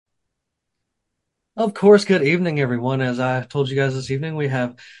Of course, good evening, everyone. As I told you guys this evening, we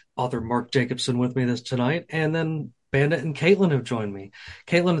have author Mark Jacobson with me this tonight, and then Bandit and Caitlin have joined me.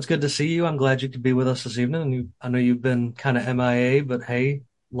 Caitlin, it's good to see you. I'm glad you could be with us this evening. And I know you've been kind of MIA, but hey,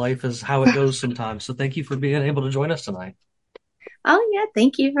 life is how it goes sometimes. So thank you for being able to join us tonight. Oh, yeah.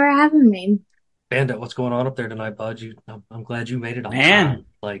 Thank you for having me. Bandit, what's going on up there tonight, bud? I'm glad you made it on Man, time.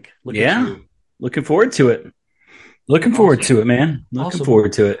 Like, look at yeah. you. Looking forward to it. Looking forward Awesome. to it, man. Looking Awesome.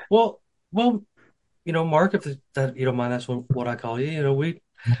 forward to it. Well, well, Mark, if that you don't mind, that's what I call you.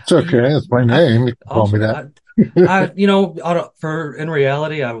 It's okay. You, It's my I name. You can call me awesome. that. For in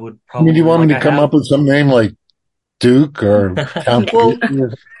reality, I would I mean, do you probably want me like to I come have. up with some name like Duke or Count Well,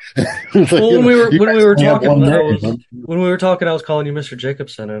 Basie? It's like, well, you when we guys were only have talking, one I name. was when we were talking, I was calling you Mr.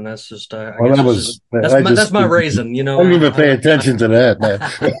 Jacobson, and that's just, I Well, guess that it's just was, I that's just, my raison. I didn't even pay attention to that,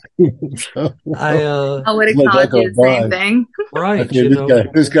 man. So, I I would have let that called go you the same by. thing. right, Okay,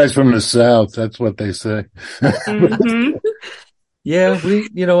 this guy's from the South. That's what they say. Mm-hmm. Yeah,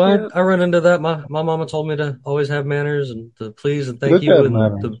 Yep. I run into that. My mama told me to always have manners and to please and thank Good you that and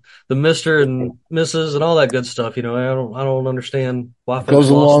matters. the Mister and Mrs. and all that good stuff. I don't understand why It folks goes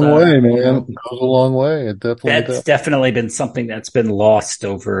a lost long that. way, man. It goes a long way. It definitely That's does. definitely been something that's been lost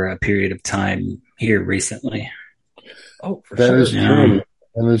over a period of time here recently. Oh, for That is sure. Yeah. true.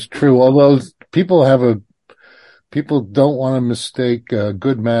 That is true. Although people don't want to mistake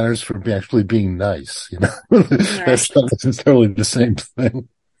good manners for actually being nice. Right. That's not necessarily the same thing.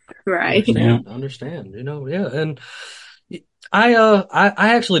 Right. Yeah. Understand. Yeah, and I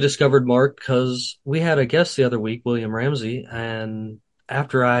actually discovered Mark because we had a guest the other week, William Ramsey, and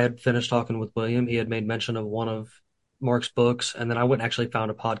after I had finished talking with William, he had made mention of one of Mark's books, and then I went and actually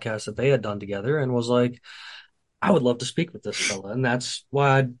found a podcast that they had done together and was like, I would love to speak with this fella, and that's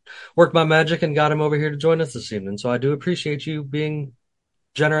why I worked my magic and got him over here to join us this evening. So I do appreciate you being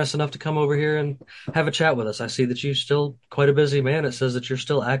generous enough to come over here and have a chat with us. I see that you're still quite a busy man. It says that you're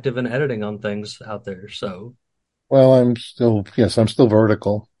still active in editing on things out there. So, Well, yes, I'm still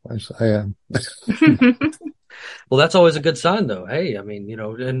vertical. I am. well, that's always a good sign, though. Hey, I mean,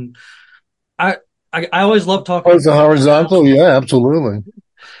 and I, I always love Oh, talking to it's a people. horizontal? Yeah, absolutely.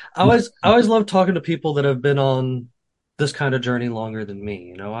 I always love talking to people that have been on this kind of journey longer than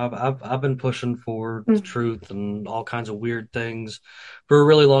me. I've been pushing for the truth and all kinds of weird things for a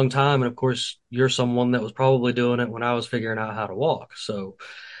really long time. And of course, you're someone that was probably doing it when I was figuring out how to walk. So,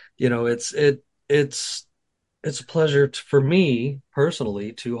 it's it's a pleasure for me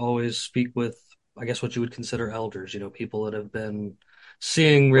personally to always speak with, I guess, what you would consider elders. People that have been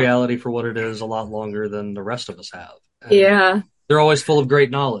seeing reality for what it is a lot longer than the rest of us have, and Yeah. they're always full of great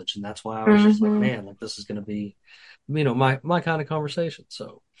knowledge. And that's why I was just like, Hmm. man, like this is going to be, my kind of conversation.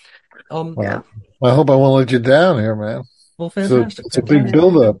 So, Yeah. Well, I hope I won't let you down here, man. well, So fantastic, it's a big fantastic.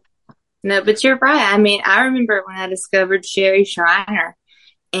 buildup. No, but you're right. I mean, I remember when I discovered Sherry Shriner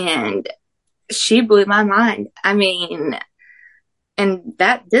and she blew my mind. I mean, and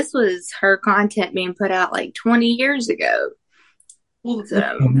that this was her content being put out like 20 years ago. Well, So,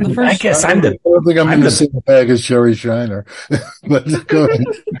 the I first, guess I don't think I'm in I'm the the same bag as Sherry Shiner, but go ahead.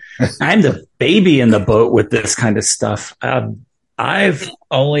 I'm the baby in the boat with this kind of stuff. I've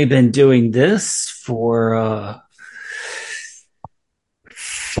only been doing this for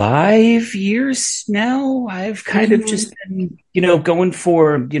 5 years now. I've kind of mhm. just been, going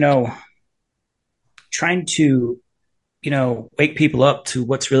for, trying to wake people up to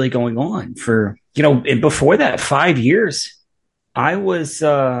what's really going on for, and before that 5 years, I was,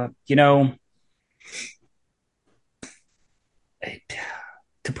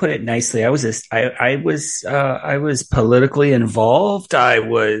 to put it nicely, I was politically involved. I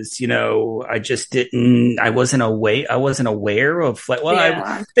was, I wasn't aware of like, well, I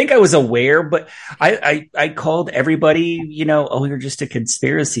Yeah. think I was aware, but I called everybody, oh, you're just a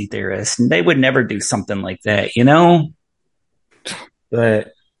conspiracy theorist. And they would never do something like that.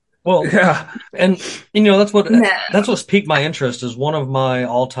 But well, yeah. and No. that's what's piqued my interest is one of my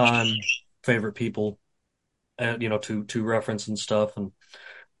all-time favorite people, to reference and stuff and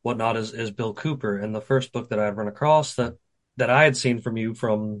whatnot is Bill Cooper. And the first book that I'd run across that I had seen from you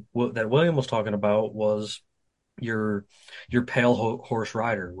that William was talking about was your Horse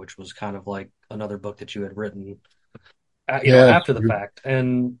Rider, which was kind of like another book that you had written, Yes, after the fact.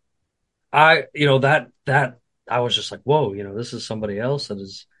 And I, that I was just like, whoa, this is somebody else that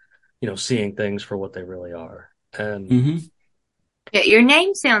is, seeing things for what they really are. And Mm-hmm. Yeah, your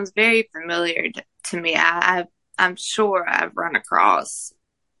name sounds very familiar to me. I'm sure I've run across.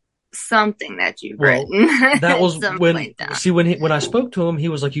 something that you've Well, written that at was some when, point in time. see, when I spoke to him, he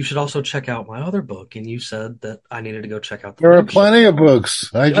was like, "You should also check out my other book," and you said that I needed to go check out the There are lampshade. plenty of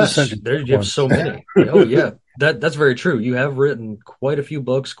books. I just sent Yes, you there you have one. so many. Oh yeah, that's very true. You have written quite a few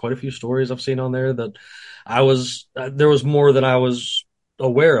books, quite a few stories I've seen on there that there was more than I was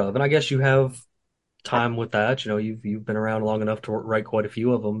aware of, and I guess you have time with that. You know, you've been around long enough to write quite a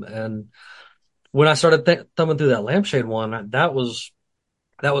few of them. And when I started thumbing through that lampshade one, that was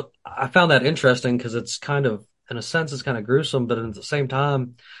I found that interesting because it's kind of, in a sense, it's kind of gruesome, but at the same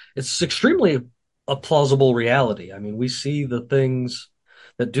time, it's extremely a plausible reality. I mean, we see the things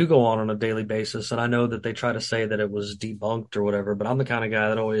that do go on a daily basis, and I know that they try to say that it was debunked or whatever, but I'm the kind of guy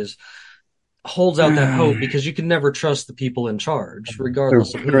that always holds out that hope because you can never trust the people in charge, There,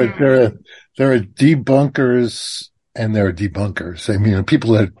 regardless of who there, they are, are. there, are, there are debunkers and there are debunkers. I mean,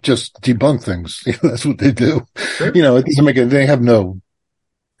 people that just debunk things. That's what they do. Sure. It doesn't make it. They have no.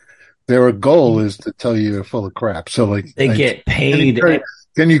 Their goal is to tell you you're full of crap. So, like, They get paid.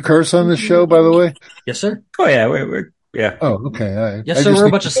 can you curse on this show? By the way. Yes, sir. Oh yeah, we're yeah. Oh, okay. Yes, I sir. just We're a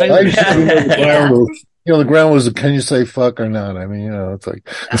need bunch of I sailors. just need to know the Yeah. ground rules. The ground was, can you say fuck or not? I mean, it's like,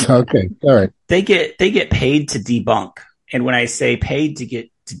 it's okay. All right. They get paid to debunk. And when I say paid to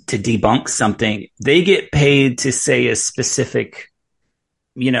debunk something, they get paid to say a specific,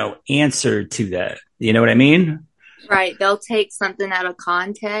 answer to that. You know what I mean? Right. They'll take something out of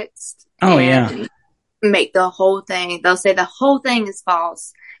context Oh and yeah. make the whole thing, they'll say the whole thing is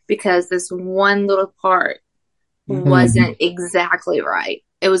false because this one little part wasn't exactly right.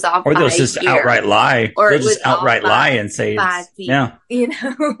 It was off Or by they'll a just year. outright lie. Or They'll it was just outright off lie by and say 5 feet. yeah.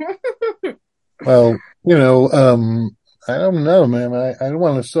 Well, I don't know, man. I don't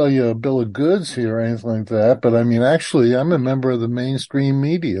want to sell you a bill of goods here or anything like that, but I mean, actually, I'm a member of the mainstream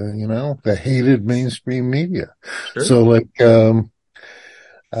media, the hated mainstream media. Sure. So, like,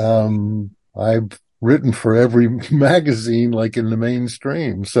 I've written for every magazine, like in the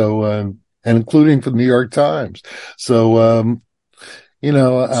mainstream. So, and including for the New York Times. So, you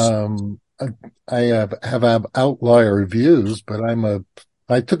know, um, I, I have outlier views, but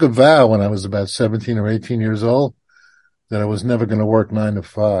I took a vow when I was about 17 or 18 years old that I was never going to work 9 to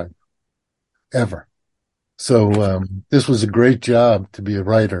 5 ever. So, this was a great job to be a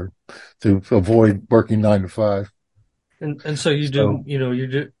writer, to avoid working 9 to 5. And so you do, So, you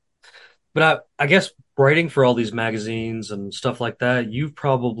do, but I guess writing for all these magazines and stuff like that, you've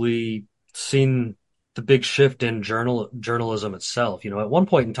probably seen the big shift in journalism itself. At one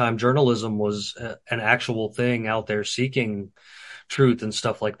point in time, journalism was an actual thing out there seeking truth and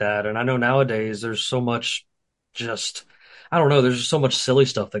stuff like that. And I know nowadays there's so much just, I don't know, there's just so much silly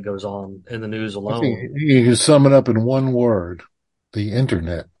stuff that goes on in the news I think alone. you can sum it up in one word: the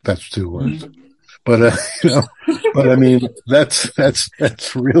internet. That's 2 words. Mm-hmm. But but I mean, that's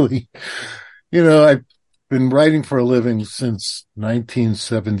really, I've been writing for a living since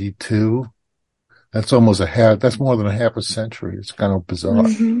 1972. That's that's more than a half a century. It's kind of bizarre.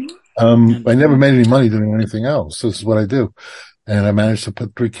 Mm-hmm. I never made any money doing anything else. This is what I do. And I managed to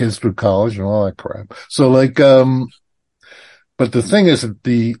put 3 kids through college and all that crap. So like, but the thing is that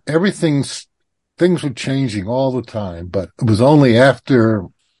things were changing all the time, but it was only after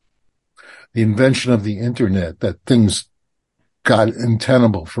the invention of the internet that things got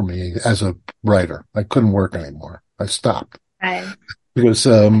untenable for me as a writer. I couldn't work anymore. I stopped Right. because,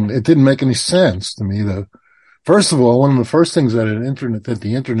 it didn't make any sense to me first of all, one of the first things that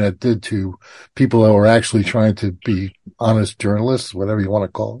the internet did to people that were actually trying to be honest journalists, whatever you want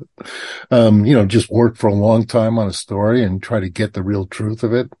to call it, just work for a long time on a story and try to get the real truth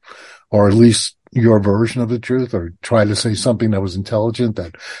of it, or at least your version of the truth, or try to say something that was intelligent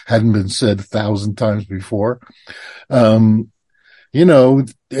that hadn't been said 1,000 times before.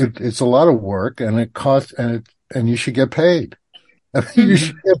 It's a lot of work and it costs, and you should get paid. I mean, you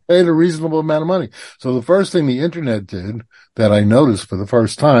should get paid a reasonable amount of money. So the first thing the internet did that I noticed for the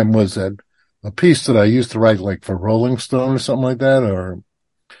first time was that a piece that I used to write like for Rolling Stone or something like that, or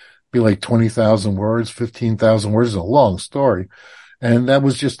be like 20,000 words, 15,000 words, is a long story. And that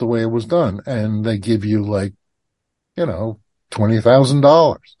was just the way it was done. And they give you like,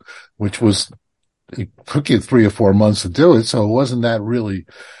 $20,000, which it took you 3 or 4 months to do it. So it wasn't that really,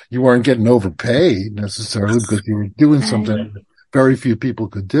 you weren't getting overpaid necessarily because you were doing something very few people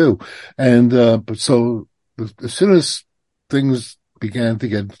could do. And, but so as soon as things began to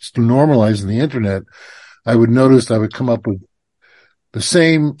get normalized in the internet, I would notice I would come up with the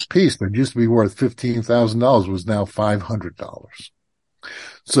same piece that used to be worth $15,000 was now $500.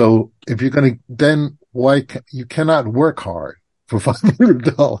 So if you're going to, then you cannot work hard for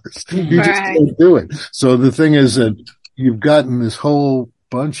 $500. You just can't do it. So the thing is that you've gotten this whole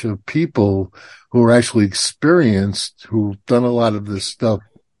bunch of people who are actually experienced, who've done a lot of this stuff.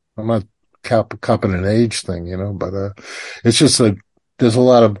 I'm not copping an age thing, but it's just there's a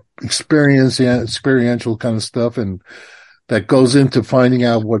lot of experiential kind of stuff, and that goes into finding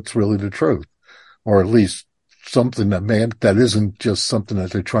out what's really the truth, or at least something that isn't just something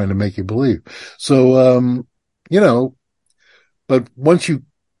that they're trying to make you believe. So, but once you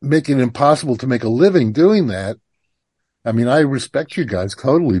make it impossible to make a living doing that, I mean, I respect you guys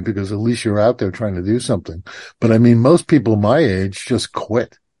totally, because at least you're out there trying to do something. But I mean, most people my age just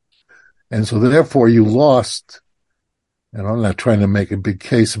quit. And so therefore you lost, and I'm not trying to make a big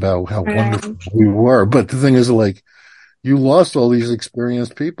case about how wonderful we were, but the thing is, like, you lost all these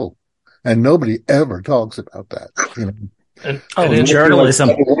experienced people, and nobody ever talks about that, And journalism.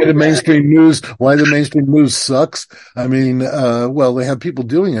 Why the mainstream news sucks. I mean, well, they have people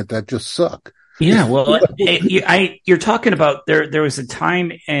doing it that just suck. Yeah, well, you're talking about there was a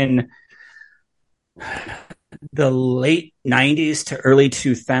time in the late 90s to early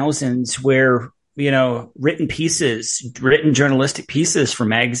 2000s where, written journalistic pieces for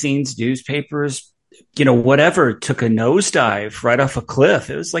magazines, newspapers, whatever, took a nosedive right off a cliff.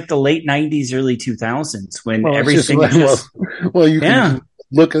 It was like the late 90s, early 2000s when everything was just, you can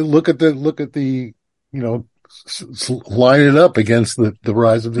look at the, line it up against the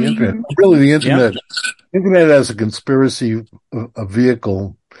rise of the internet. Really, the internet as a conspiracy, a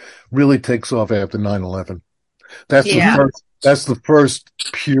vehicle, really takes off after 9/11. That's the first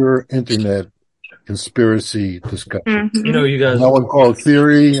pure internet conspiracy discussion. You guys, no one call it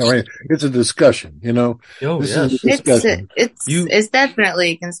theory. I mean, it's a discussion. This is a discussion. It's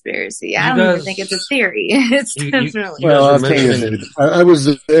definitely a conspiracy. I don't even think it's a theory. It's definitely. Well, I'll tell you, I was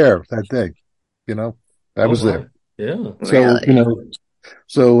there that day. I was there. Yeah.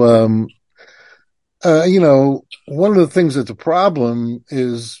 So one of the things that's a problem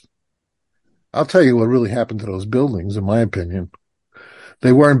is, I'll tell you what really happened to those buildings, in my opinion.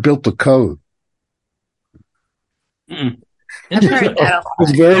 They weren't built to code. It's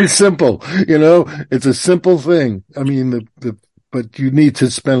very simple. It's a simple thing. I mean, but you need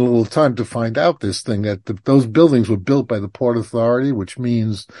to spend a little time to find out this thing, that those buildings were built by the Port Authority, which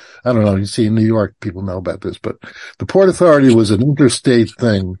means, I don't know, you see in New York, people know about this, but the Port Authority was an interstate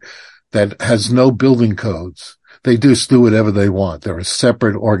thing that has no building codes. They just do whatever they want. They're a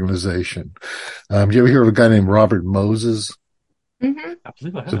separate organization. You ever hear of a guy named Robert Moses? Mm-hmm. I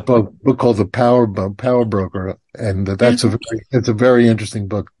believe I have. It's a book called The Power Broker, and it's a very interesting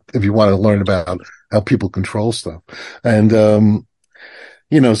book if you want to learn about how people control stuff. And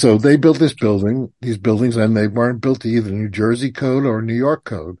so they built these buildings, and they weren't built to either New Jersey code or New York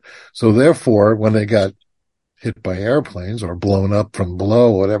code. So therefore, when they got hit by airplanes or blown up from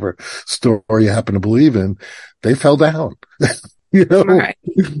below, whatever story you happen to believe in, they fell down. Right.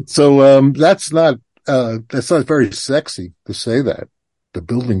 So that's not very sexy to say that the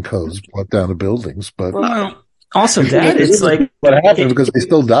building codes brought down the buildings, but also that it's like what happened, because they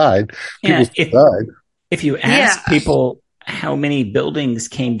still died. People still died. If you ask people how many buildings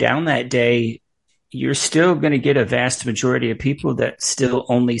came down that day, you're still going to get a vast majority of people that still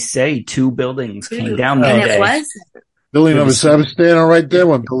only say 2 buildings came down that day. Building number 7 standing right there.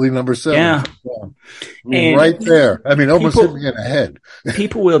 One building number 7. Yeah. And right there. I mean, almost hit me in the head.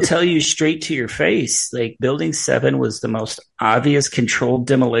 People will tell you straight to your face, like building 7 was the most obvious controlled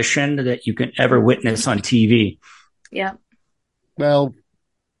demolition that you can ever witness on TV. Yeah. Well,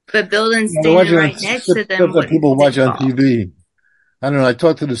 but buildings standing right next to them. That people watch on TV. I don't know. I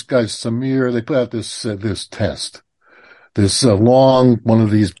talked to this guy, Samir. They put out this test. This long one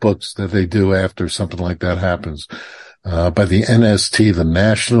of these books that they do after something like that happens. By the NST, the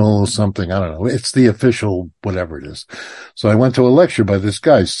National something, I don't know. It's the official whatever it is. So I went to a lecture by this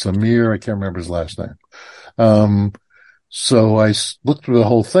guy, Samir, I can't remember his last name. So I looked through the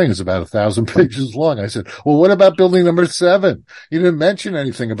whole thing. It's about 1,000 pages long. I said, well, what about building number 7? You didn't mention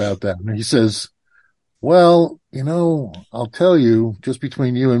anything about that. And he says, well, I'll tell you, just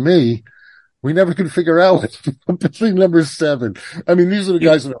between you and me, we never could figure out building number 7. I mean, these are the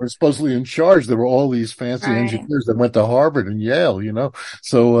guys that were supposedly in charge. There were all these fancy engineers that went to Harvard and Yale,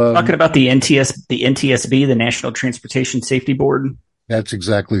 So talking about the NTSB, the National Transportation Safety Board. That's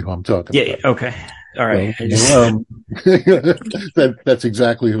exactly who I'm talking about. Yeah. Okay. All right. That's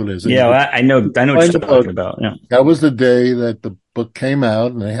exactly who it is. Yeah, I know what you're talking about. Yeah. That was the day that the book came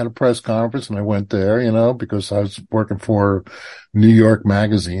out, and they had a press conference, and I went there, because I was working for New York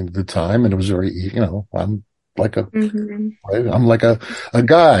Magazine at the time, and it was very, I'm like a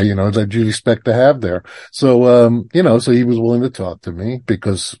guy, that you expect to have there. So, so he was willing to talk to me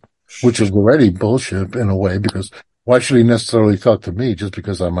which was already bullshit in a way, because Why should he necessarily talk to me just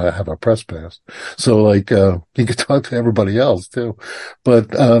because I have a press pass? So like, he could talk to everybody else too.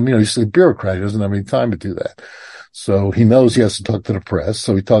 But, he's a bureaucrat. He doesn't have any time to do that. So he knows he has to talk to the press.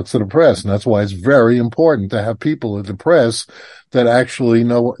 So he talks to the press. And that's why it's very important to have people in the press that actually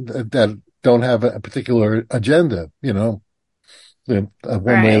know that don't have a particular agenda, one way or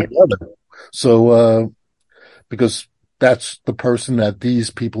Right. the other. So, because that's the person that these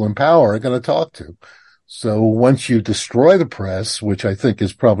people in power are going to talk to. So once you destroy the press, which I think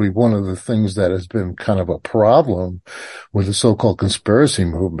is probably one of the things that has been kind of a problem with the so-called conspiracy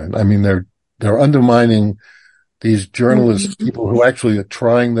movement. I mean, they're undermining these journalists, Mm-hmm. people who actually are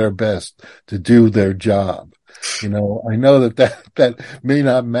trying their best to do their job. I know that may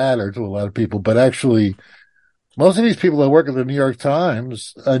not matter to a lot of people, but actually most of these people that work at the New York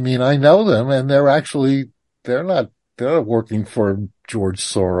Times, I mean, I know them and they're not working for George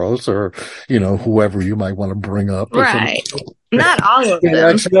Soros or, whoever you might want to bring up or something. Right. Not all of They're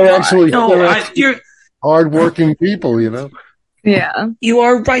them. actually, they're actually, No, they're actually hardworking people. Yeah. you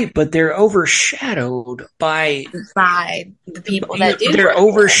are right, but they're overshadowed by By the people that do they're work for them.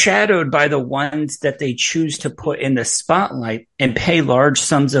 overshadowed by the ones that they choose to put in the spotlight and pay large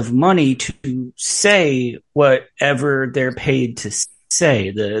sums of money to say whatever they're paid to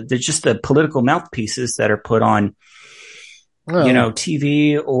say. They're just the political mouthpieces that are put on, Well,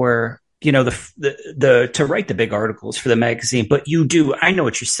 TV or the to write the big articles for the magazine. But I know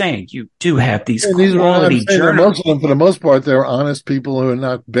what you're saying. You do have these and I'm quality saying that journals. most of them, for the most part, they're honest people who are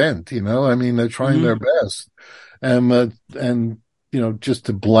not bent, I mean, they're trying their Mm-hmm. best. And just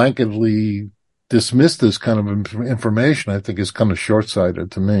to blanketly dismiss this kind of information, I think is kind of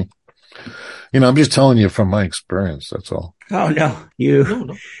short-sighted to me. I'm just telling you from my experience. That's all. Oh no, No,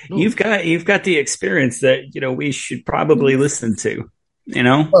 no, no. you've got the experience that we should probably listen to.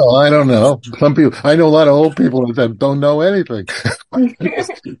 Well, I don't know. Some people, I know a lot of old people that don't know anything.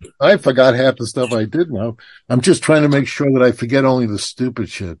 I forgot half the stuff I did know. I'm just trying to make sure that I forget only the stupid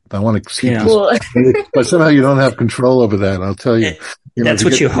shit. I want to keep Yeah. this, Well, but somehow you don't have control over that. I'll tell you. That's If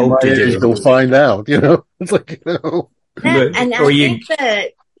what get you to hope my to age, do. you'll find out. It's like and Or I you think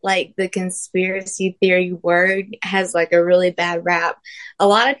that like the conspiracy theory word has like a really bad rap. A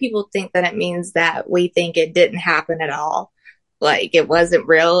lot of people think that it means that we think it didn't happen at all. Like it wasn't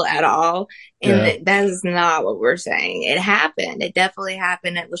real at all. And Yeah. that is not what we're saying. It happened. It definitely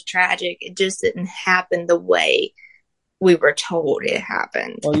happened. It was tragic. It just didn't happen the way we were told it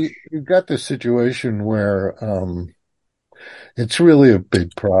happened. Well, you've got this situation where it's really a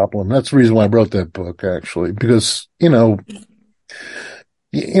big problem. That's the reason why I wrote that book, actually, because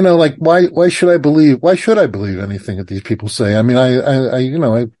like why should I believe anything that these people say? I mean,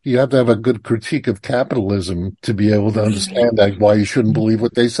 you have to have a good critique of capitalism to be able to understand that why you shouldn't believe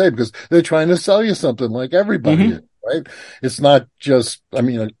what they say, because they're trying to sell you something like everybody Mhm. is, right? It's not just, I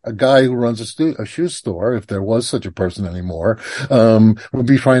mean, a guy who runs a shoe store, if there was such a person anymore, would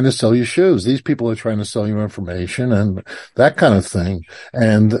be trying to sell you shoes. These people are trying to sell you information and that kind of thing.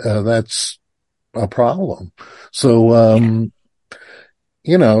 And, that's a problem. So,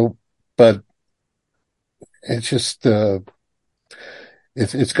 but it's just,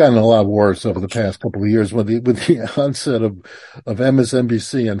 it's gotten a lot worse over the past couple of years with the onset of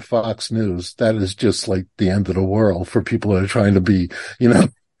MSNBC and Fox News. That is just like the end of the world for people that are trying to be,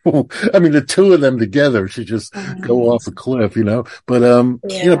 I mean, the two of them together should just go off a cliff, but,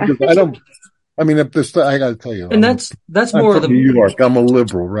 Yeah. because I mean, if this, I gotta tell you, And that's I'm more of from the New York. I'm a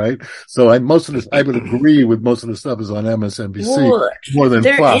liberal, right? So most of this, I would agree with most of the stuff is on MSNBC Well, more than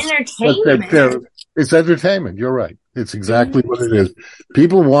they're Fox. But entertainment. it's entertainment. You're right. It's exactly what it is.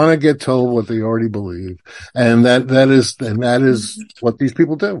 People want to get told what they already believe. And that is what these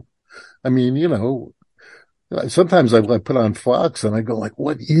people do. I mean, sometimes I put on Fox and I go like,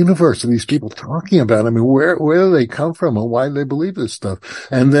 what universe are these people talking about? I mean, where do they come from and why do they believe this stuff?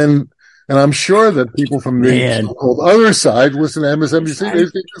 And I'm sure that people from the Man. so-called other side listen to MSNBC. They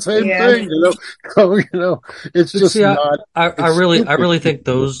think the same Yeah. thing, So, it's But just see, not. I It's stupid. really think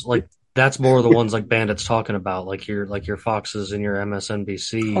those like that's more the ones like Bandit's talking about, like your Foxes and your Oh,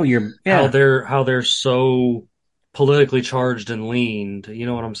 MSNBC, yeah. how they're so politically charged and leaned. You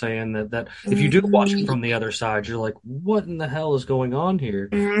know what I'm saying? That if you do watch it Mhm. from the other side, you're like, what in the hell is going on here?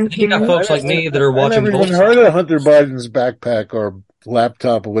 And then you got Mhm. folks like me that are I watching never even both heard of sides. Hunter Biden's backpack or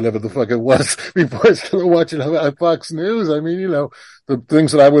laptop or whatever the fuck it was before I started watching Fox News. I mean, the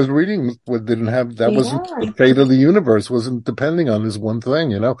things that I was reading didn't have, that wasn't Yeah. the fate of the universe, wasn't depending on this one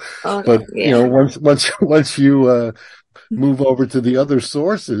thing, Oh, but, yeah. once you, move over to the other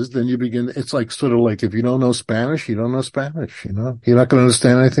sources, then you begin, it's like sort of like if you don't know Spanish, you don't know Spanish, you're not going to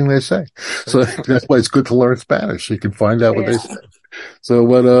understand anything they say. So that's why it's good to learn Spanish. So you can find out what they say. So,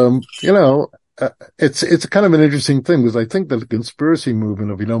 but, it's kind of an interesting thing because I think that the conspiracy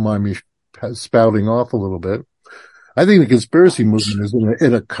movement, if you don't mind me spouting off a little bit, I think the conspiracy movement is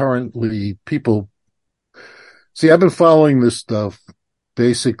in a currently people see, I've been following this stuff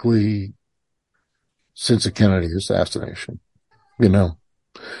basically since the Kennedy assassination, here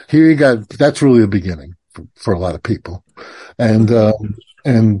you got, that's really the beginning for a lot of people. And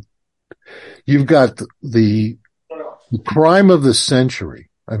you've got the crime of the century.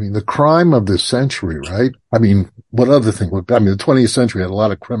 I mean, the crime of the century, right? I mean, what other thing would, I mean, the 20th century had a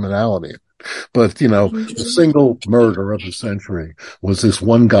lot of criminality, but the single murder of the century was this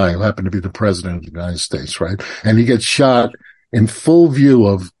one guy who happened to be the president of the United States, right? And he gets shot in full view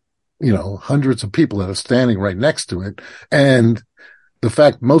of, hundreds of people that are standing right next to it. And the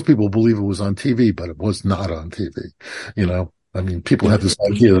fact most people believe it was on TV, but it was not on TV. I mean, people had this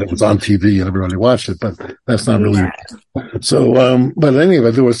idea that it was on TV and everybody watched it, but that's not really. So, but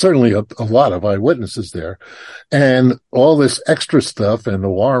anyway, there was certainly a lot of eyewitnesses there, and all this extra stuff and the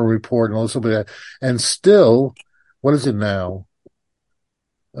Warren report and all this stuff like that. And still, what is it now?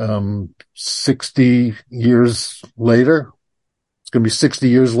 60 years later. It's going to be 60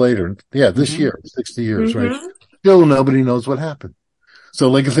 years later. Yeah, this year, 60 years, right? Still, nobody knows what happened. So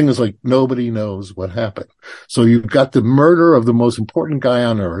like the thing is like nobody knows what happened. So you've got the murder of the most important guy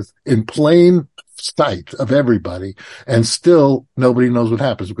on earth in plain sight of everybody, and still nobody knows what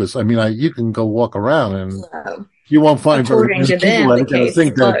happens because I mean, you can go walk around and you won't find very many people that are going to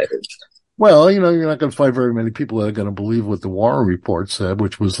think that. Well, you're not going to find very many people that are going to believe what the Warren report said,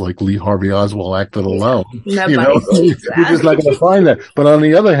 which was like Lee Harvey Oswald acted alone. You're just not going to find that. But on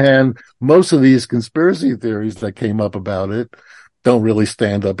the other hand, most of these conspiracy theories that came up about it don't really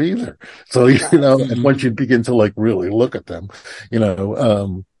stand up either. So, and once you begin to like really look at them,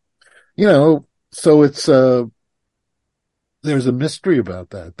 so it's, there's a mystery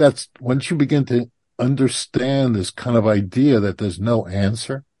about that. That's once you begin to understand this kind of idea that there's no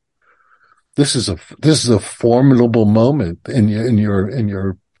answer. This is a formidable moment in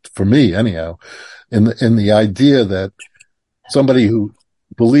your, for me anyhow, in the idea that somebody who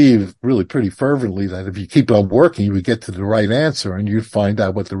believed really pretty fervently that if you keep on working, you would get to the right answer and you'd find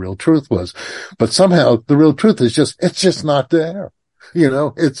out what the real truth was. But somehow the real truth is it's just not there.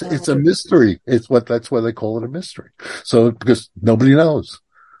 It's a mystery. That's why they call it a mystery. So, because nobody knows.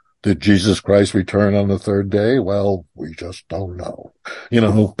 Did Jesus Christ return on the third day? Well, we just don't know,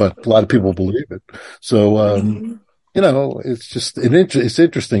 but a lot of people believe it. So, it's just, it's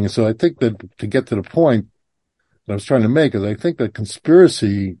interesting. So I think that to get to the point that I was trying to make is I think that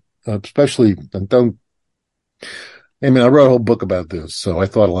conspiracy, especially, I wrote a whole book about this, so I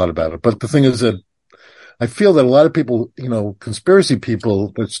thought a lot about it. But the thing is that I feel that a lot of people, conspiracy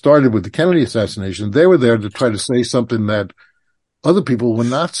people that started with the Kennedy assassination, they were there to try to say something that other people were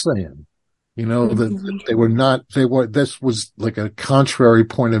not saying, that this was like a contrary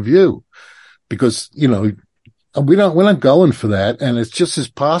point of view because, we're not going for that. And it's just as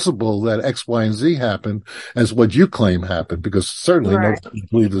possible that X, Y, and Z happened as what you claim happened, because certainly nobody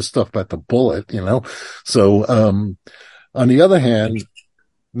believed the stuff about the bullet, So, on the other hand,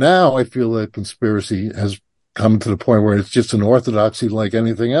 now I feel that conspiracy has come to the point where it's just an orthodoxy like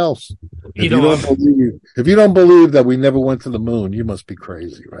anything else. If you don't believe that we never went to the moon, you must be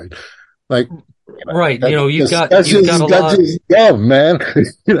crazy, right? Like, right. You've got a lot. Yeah, man.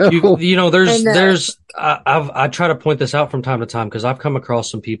 There's I try to point this out from time to time because I've come across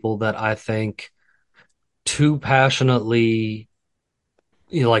some people that I think too passionately,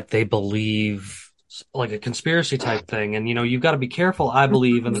 like they believe like a conspiracy type thing. And, you've got to be careful, I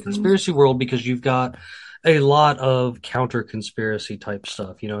believe, in the conspiracy world because you've got a lot of counter conspiracy type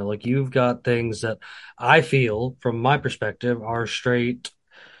stuff. Like you've got things that I feel from my perspective are straight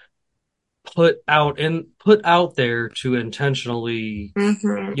put out there to intentionally,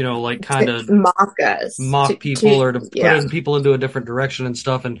 like kind of mock us, mock people or to put people into a different direction and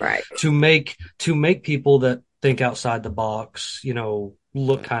stuff. And to make people that think outside the box,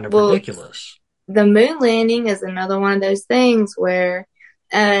 look kind of ridiculous. The moon landing is another one of those things where,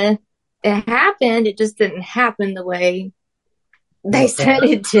 it happened. It just didn't happen the way they said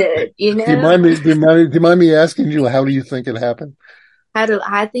it did, Do you mind me asking you, how do you think it happened? How do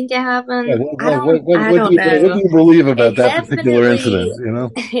I think it Yeah, happened? I what don't what do know. you believe about It that particular definitely, incident? You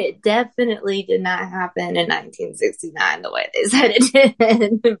know, it definitely did not happen in 1969 the way they said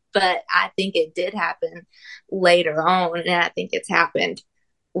it did. But I think it did happen later on, and I think it's happened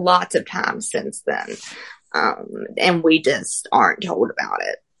lots of times since then. And we just aren't told about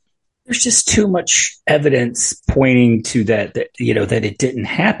it. There's just too much evidence pointing to that it didn't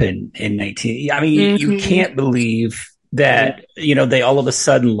happen in 19. I mean, you Mm-hmm. can't believe Yeah. that, they all of a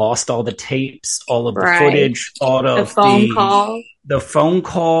sudden lost all the tapes, all of the Right. footage, all The of phone call. the phone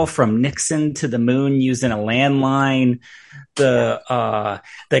call from Nixon to the moon using a landline, Yeah.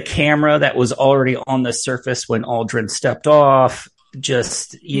 the camera that was already on the surface when Aldrin stepped off.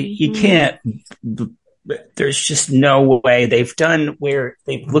 Just you Mm-hmm. can't. There's just no way. They've done where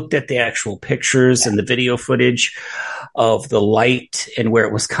they've looked at the actual pictures and the video footage of the light and where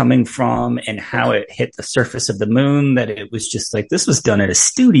it was coming from and how it hit the surface of the moon, that it was just like this was done at a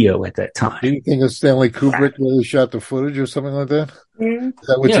studio at that time. do you think it's Stanley Right. Kubrick really shot the footage or something like that? Is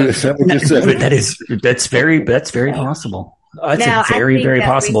that what you Yeah. is that what you said? That's very possible. That's a Now, I very, think very that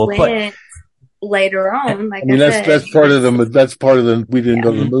we possible. But went later on, I like I mean, said, that's part of the we didn't yeah.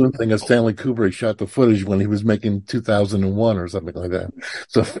 go to the moon thing. Is Stanley Kubrick shot the footage when he was making 2001 or something like that.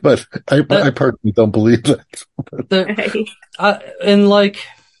 So, but I That personally don't believe that. the and like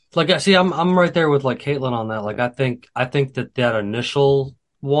I see I'm right there with like Caitlin on that. Like I think that initial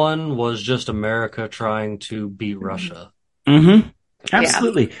one was just America trying to beat Russia. mm-hmm, Yeah.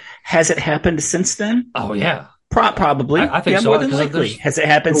 absolutely. Has it happened since then? Oh yeah. Probably. I think Yeah, more so than because likely. there's Has it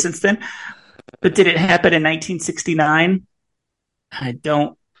happened since then? But did it happen in 1969? I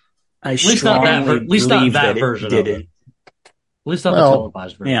don't. I at least not strongly at least not believe that that it version of it. didn't. At least not the Well,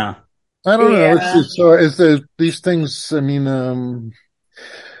 televised version. Yeah. I don't know. Yeah. It's so is there these things. I mean, I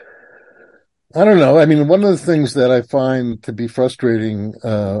don't know. I mean, one of the things that I find to be frustrating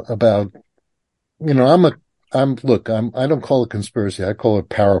about, I'm I don't call it conspiracy. I call it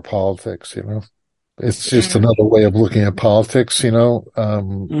parapolitics. It's just Mm, another way of looking at politics.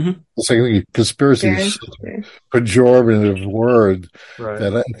 Mm-hmm. It's like conspiracy very is true. a pejorative word Right.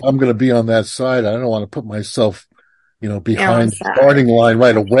 that if I'm going to be on that side, I don't want to put myself, Yeah, on behind the side. starting line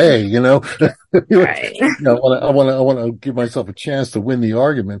right away. Right. I want to give myself a chance to win the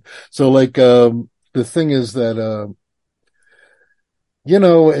argument. So like, the thing is that,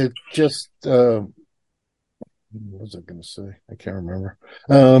 it just, what was I going to say? I can't remember.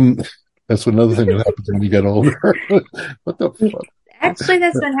 Um, that's another thing that happens when you get older. What the fuck? Actually,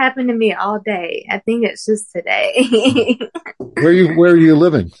 that's been happening to me all day. I think it's just today. Where are you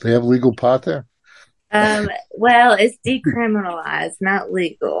living? They have legal pot there? Well, it's decriminalized, not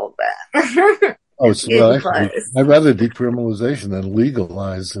legal, but Oh, it's so, well, getting actually, close. I'd rather decriminalization than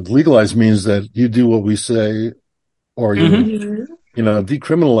legalize. And legalize means that you do what we say, or Mm-hmm. Hmm.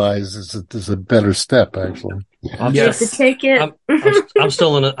 decriminalize is a better step, actually. I'm Get the Yes. ticket. I'm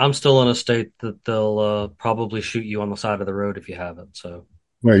still in a state that they'll probably shoot you on the side of the road if you haven't. So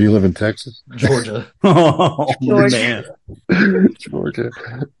Where you live in Texas? Georgia. Oh Georgia. man. Georgia.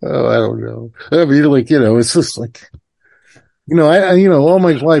 Oh, I don't know. I mean, like, it's just like, all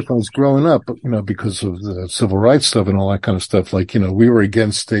my life I was growing up, because of the civil rights stuff and all that kind of stuff, like, we were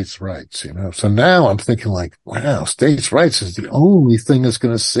against states' rights, So now I'm thinking like, wow, states' rights is the only thing that's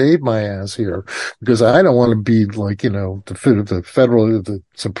going to save my ass here, because I don't want to be like, the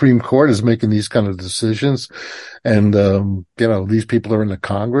Supreme Court is making these kind of decisions. And, these people are in the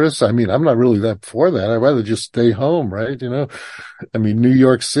Congress. I mean, I'm not really that for that. I'd rather just stay home, right? I mean, New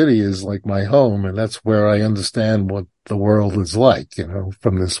York City is like my home, and that's where I understand what the world is like,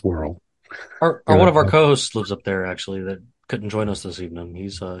 from this world. Our You one of our know, co-hosts lives up there actually that couldn't join us this evening.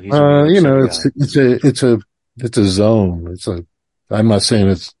 He's a New York City it's guy. it's a zone. I'm not saying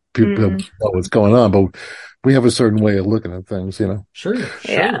it's people don't Mm, know what's going on, but we have a certain way of looking at things. Sure, yeah.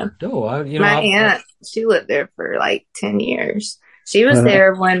 sure. No, My aunt, she lived there for like 10 years. She was Uh,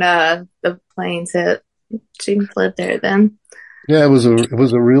 there when the planes hit. She lived there then. yeah, it was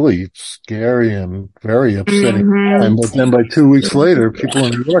a really scary and very upsetting Hmm. time. But then by 2 weeks later, people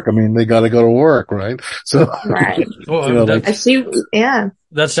in New York, I mean, they got to go to work, right? So, Right. well, like, Yeah.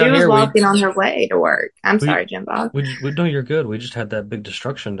 that's She down was here. walking on her way to work. I'm We sorry, Jim Bob. we no, you're good. We just had that big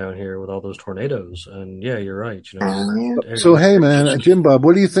destruction down here with all those tornadoes, and yeah, you're right. Yeah. so hey, man, Jim Bob,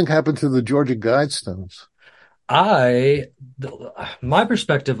 what do you think happened to the Georgia Guidestones? I my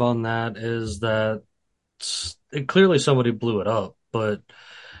perspective on that is that clearly somebody blew it up, but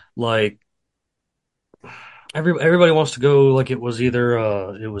like everybody wants to go like it was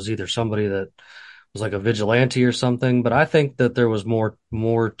either somebody that was like a vigilante or something, but I think that there was more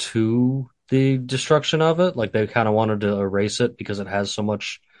to the destruction of it. Like they kind of wanted to erase it because it has so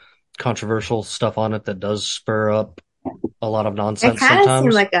much controversial stuff on it that does spur up a lot of It nonsense kind of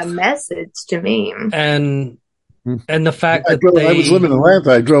seemed sometimes. like a message to me. And the fact I that drove. I was living they in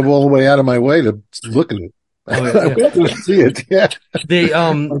Atlanta. I drove all the way out of my way to look at it. oh I yeah, wanted to see it. Yeah, the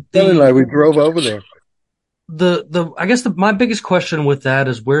my son and I, we drove over there. the I guess my biggest question with that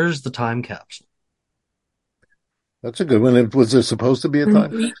is where's the time capsule? That's a good one. Was there supposed to be a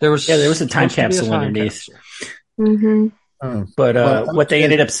time? Mm-hmm. There was there was a time supposed to be a capsule time underneath. capsule. Mm-hmm. Oh. But Well, what they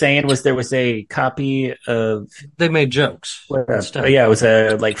ended up saying was there was a copy of They made jokes instead. yeah, it was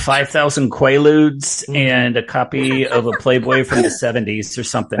a like 5,000 Quaaludes and a copy of a Playboy from the 70s or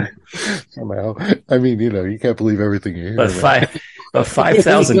something. somehow, I mean, you can't believe everything you hear, But man.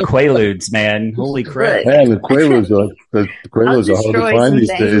 5,000 Quaaludes, man, holy crap! Yeah, the I'll Quaaludes are hard to destroy find some these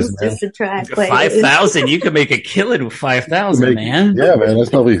days, things man. just to try Five Quaaludes. thousand, you could make a killing with 5,000, man. Yeah, man, that's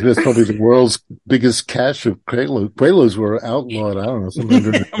probably the world's biggest cache of Quaaludes. Quaaludes were outlawed, I don't know, sometime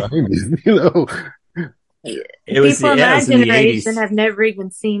during the 90s, It was People in yeah, it my was in the generation 80s. have never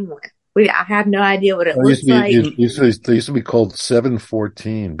even seen one. I have no idea what it Well, looks like. they used to be called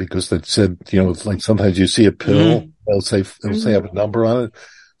 714 because they said, it's like sometimes you see a pill, Mm-hmm. it'll say have a number on it.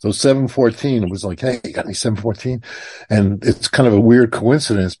 So 714, it was like, hey, you got any 714? And it's kind of a weird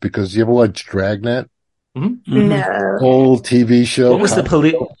coincidence because you ever watch Dragnet? Mm-hmm. No. Old TV show. What was the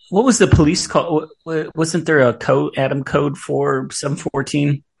police? What was the police call? Wasn't there a code, Adam code for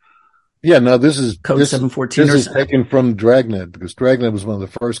 714? Yeah, no, this is Code 714 this or is something? taken from Dragnet because Dragnet was one of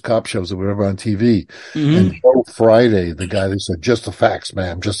the first cop shows that were ever on TV. And Mm-hmm. Joe Friday, the guy that said "Just the facts,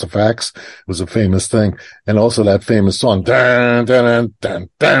 ma'am, just the facts," was a famous thing, and also that famous song "Dun dun dun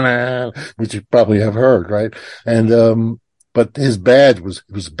dun dun," which you probably have heard, right? And but his badge was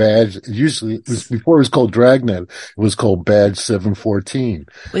badge. Usually, it was before it was called Dragnet. It was called Badge 714.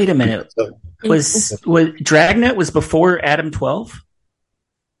 Wait a minute. Was Dragnet was before Adam 12?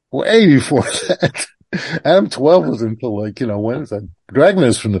 Way before that. Adam 12 was until when is that? Dragnet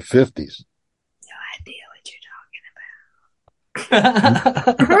is from the 50s. No idea what you're talking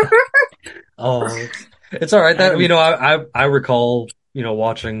about. Oh, it's all right. That I recall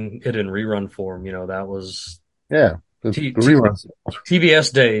watching it in rerun form. That was Yeah, the T T reruns.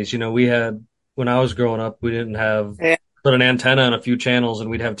 TBS days. We had when I was growing up, we didn't have Yeah. but an antenna and a few channels, and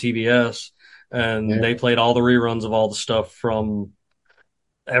we'd have TBS, and Yeah. they played all the reruns of all the stuff from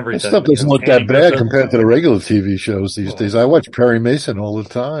That everything. stuff doesn't look Andy that bad Griffith. compared to the regular TV shows these days. I watch Perry Mason all the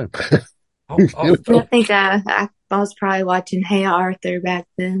time. Oh, I think I was probably watching Hey Arthur back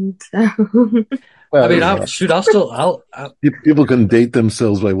then. So. I mean, people can date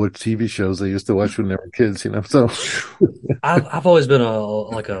themselves by what TV shows they used to watch when they were kids, So I've always been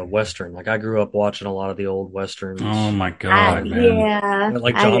a Western. Like I grew up watching a lot of the old Westerns. Oh my God, man. Yeah,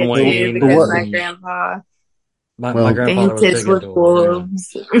 Like I John did Wayne. too because my and grandpa my grandfather was fainted big with into them.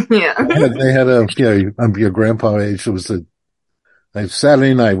 wolves. Yeah. they had I'm your grandpa age. It was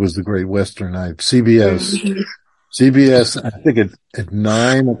Saturday night was the great Western night. CBS. Mhm. CBS, I think at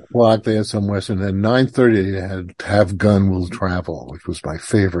 9 o'clock they had some Western. At 9:30 they had Have Gun Will Travel, which was my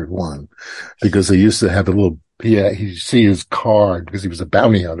favorite one because they used to have a little, he'd see his card because he was a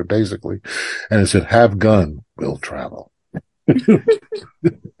bounty hunter basically. And it said, Have Gun Will Travel.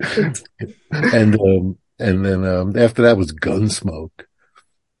 And then after that was Gunsmoke.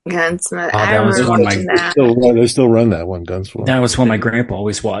 Gunsmoke. Oh, I that was remember one of watching my- that. They still run that one, Gunsmoke. That was what my grandpa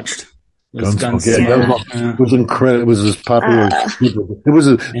always watched. Gunsmoke. Yeah, Yeah. Gunsmoke was incredible. It was as popular as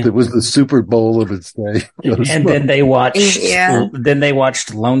it was the Super Bowl of its day. And then they watched. Yeah. Then they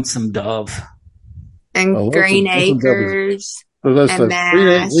watched Lonesome Dove. And Oh, Green Lonesome Dove is- Acres So that's and Green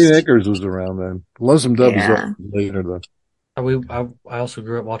Mash. Acres was around then. Lonesome Dove Yeah. was later though. I also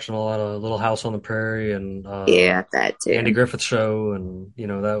grew up watching a lot of Little House on the Prairie and Yeah, that too. Andy Griffith Show, and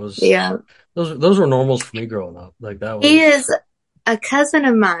that was Yeah. those were normals for me growing up. Like that was. He is a cousin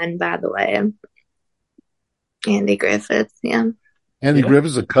of mine, by the way. Andy Griffith. Yeah. Andy Yeah.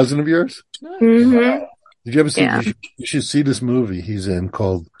 Griffith's a cousin of yours? Mm-hmm. Did you ever see? Yeah. You should see this movie he's in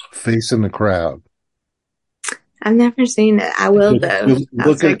called Face in the Crowd. I've never seen it. I will though.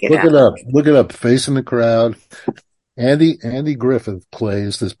 I'll check it out. Look it up. Look it up. Face in the Crowd. Andy Griffith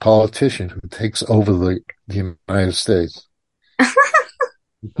plays this politician who takes over the United States.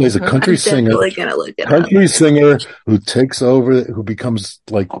 He plays a country I'm singer. definitely gonna look it up. Country singer who takes over, who becomes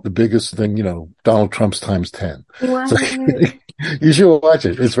like the biggest thing, Donald Trump's times 10. What? So, you should watch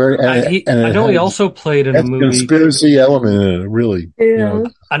it. It's very, I know he also played in a has movie. conspiracy element in it, really. Yeah.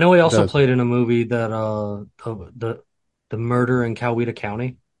 I know he also does. played in a movie that the murder in Coweta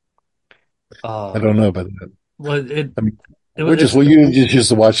County. I don't know about that. Well, I mean, You just used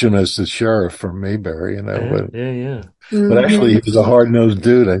to watch him as the sheriff from Mayberry, Yeah, yeah, yeah. but actually Mm-hmm. he was a hard-nosed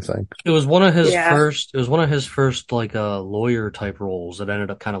dude, I think. It was one of his Yeah. first. It was one of his first like lawyer type roles that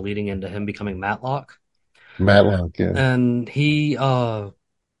ended up kind of leading into him becoming Matlock. Matlock, yeah. And he Too.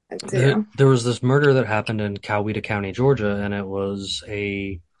 there was this murder that happened in Coweta County, Georgia, and it was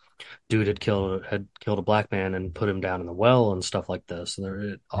a dude had killed a black man and put him down in the well and stuff like this.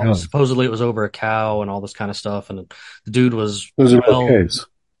 And Really? supposedly it was over a cow and all this kind of stuff. And the dude was It was a real well, case.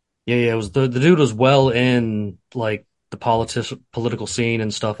 yeah, yeah. It was the dude was well in like the political scene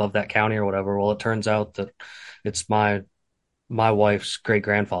and stuff of that county or whatever. Well, it turns out that it's my wife's great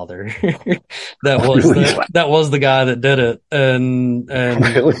grandfather Really? that was the guy that did it. And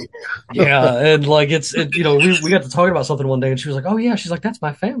Really? yeah, and like we got to talking about something one day and she was like, oh yeah, she's like, that's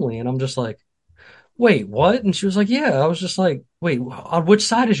my family. And I'm just like, wait, what? And she was like, yeah. I was just like, wait, on which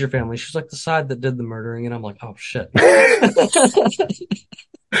side is your family? She's like, the side that did the murdering. And I'm like, oh shit.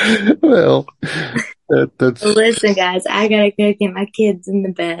 Well, that's Listen, guys, I gotta go get my kids in the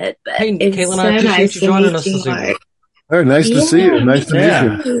bed, but Hey, it's Caitlin, so I appreciate nice you to joining meet us you, this evening. Mark. all right. Nice to see you. Yeah, Nice to meet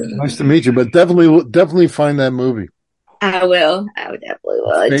Yeah. you. too. Nice to meet you. But definitely find that movie. I will. I would definitely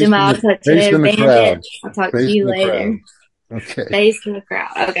will. Based in Jamal, I'll talk to based you, in the crowd. Bandit. I'll talk to Based in you the crowd. later. Okay. Based in the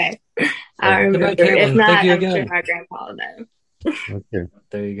crowd. Okay. I Good remember. night, If Caitlin. Thank not, you I'm sure again. my grandpa will know. Okay.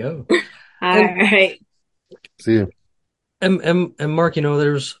 There you go. All And right. See you. and Mark,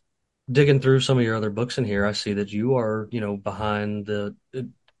 there's digging through some of your other books in here. I see that you are, behind the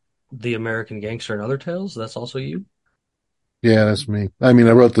American Gangster and Other Tales. That's also you. Yeah, that's me. I mean,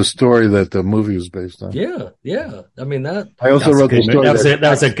 I wrote the story that the movie was based on. Yeah, yeah. I mean I also That was a wrote the good. story That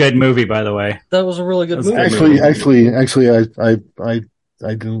was a good movie, by the way. that was a really That good was a movie. good movie. actually, I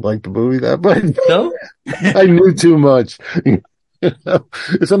didn't like the movie that much. No? I knew too much.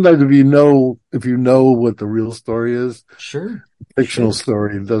 Sometimes if you know what the real story is, Sure. fictional Sure.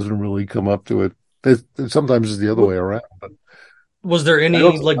 story, it doesn't really come up to it. Sometimes it's the other way around. But Was there any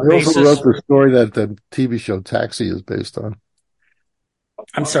like I also basis? wrote the story that the TV show Taxi is based on.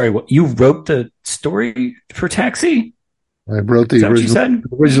 I'm sorry. What, you wrote the story for Taxi? I wrote Is the that what you said?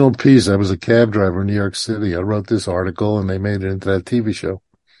 original piece. I was a cab driver in New York City. I wrote this article and they made it into that TV show.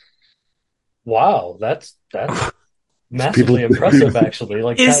 Wow, that's People, massively impressive, actually.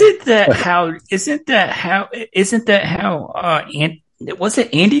 Like Isn't that how? Was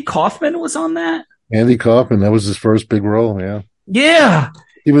it Andy Kaufman was on that? Andy Kaufman, that was his first big role. Yeah. Yeah.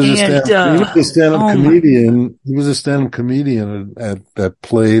 He was And he was a stand-up oh my, comedian. He was a stand-up comedian that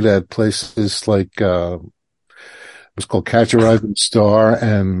played at places like it was called Catch a Rising Star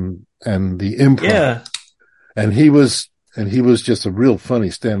and the Improv. yeah. And he was just a real funny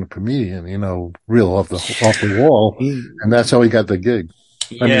stand-up comedian, real off the wall. And that's how he got the gig.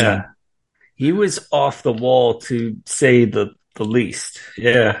 Yeah. He was off the wall to say the least.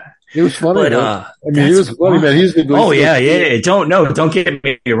 Yeah. He was funny. But he was funny, man. He used to go. Oh yeah, yeah. Don't get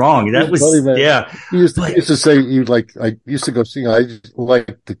me wrong. That was funny, man. yeah. He used to say I used to go see. I just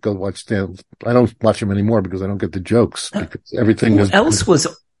like to go watch stand. I don't watch him anymore because I don't get the jokes because everything Who is. else was?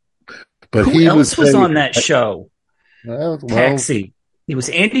 But Who else was on that show? Well, Taxi. It was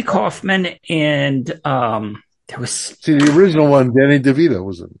Andy Kaufman and there was. see the original one. Danny DeVito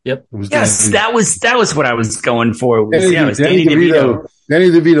was in. Yep. It was Yes, Danny, that was what I was going for. It was Danny Danny DeVito. Danny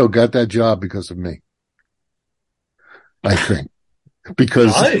DeVito got that job because of me. I think because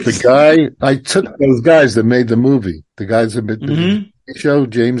Nice. the guy I took those guys that made the movie, the guys that made Mm-hmm. the show,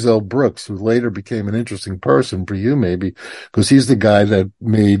 James L. Brooks, who later became an interesting person for you, maybe because he's the guy that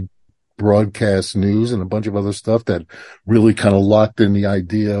made broadcast news and a bunch of other stuff that really kind of locked in the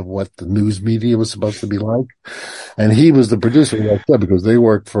idea of what the news media was supposed to be like. And he was the producer of that show because they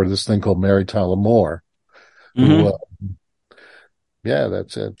worked for this thing called Mary Tyler Moore. Mm-hmm. Who, yeah,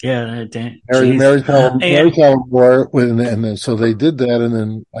 that's it. Yeah, Mary Tyler Moore, and then, so they did that, and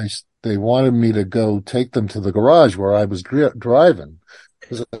then they wanted me to go take them to the garage where I was driving.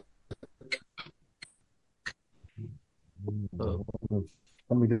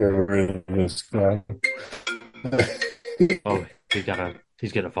 Let me get rid of this guy. Oh,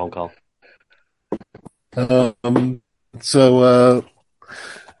 he's getting a phone call. So,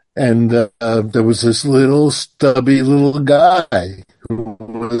 there was this little stubby little guy who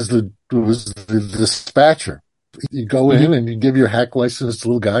was the dispatcher. You go in and you give your hack license to the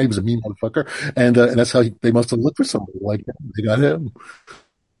little guy. He was a mean motherfucker, and that's how they must have looked for somebody like him. They got him.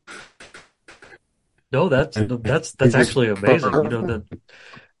 No, that's actually amazing.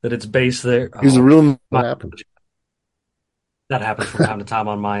 That it's based there. He's a real My- happened. That happens from time to time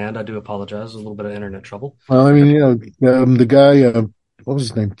on my end. I do apologize. A little bit of internet trouble. Well, I mean, the guy, what was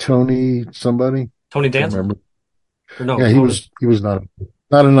his name? Tony somebody? Tony Can't Danza. remember. Or no, Yeah, what was, he was not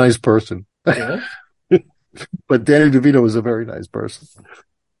a nice person. yeah. But Danny DeVito was a very nice person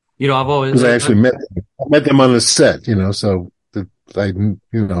I've always, because I met them on the set, so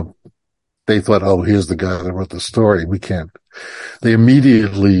they thought, oh, here's the guy that wrote the story. We can't. They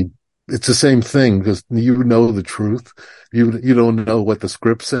immediately, it's the same thing because the truth. You don't know what the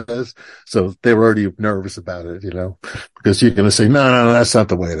script says. So they were already nervous about it, because you're going to say, no, that's not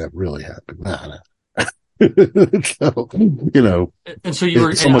the way that really happened. No. So, and so you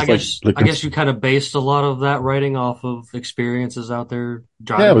were, it's and almost like, I guess you kind of based a lot of that writing off of experiences out there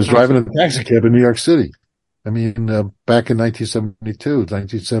yeah, I driving a was driving taxi. a taxi cab in New York City. I mean, back in 1972,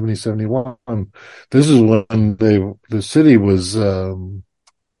 1970, 71. This is when the city was,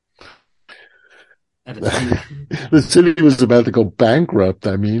 At its peak. the city was about to go bankrupt.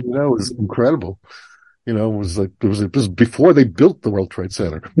 I mean, it was incredible. It was before they built the World Trade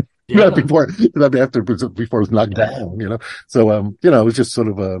Center. Yeah. Not after, before it was knocked down. So, it was just sort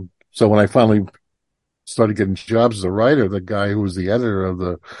of so when I finally started getting jobs as a writer, the guy who was the editor of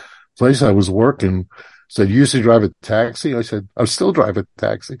the place I was working said, "You used to drive a taxi?" I said, "I still drive a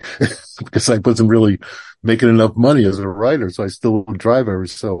taxi," because I wasn't really making enough money as a writer. So I still would drive every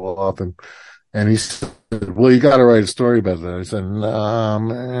so often. And he said, "Well, you got to write a story about that." I said, "Nah,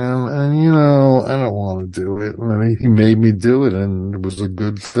 man, and I don't want to do it." And then he made me do it, and it was a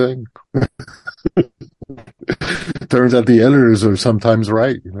good thing. Turns out the editors are sometimes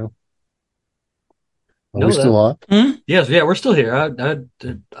right. Are we No, still that. on? Yes, yeah, we're still here.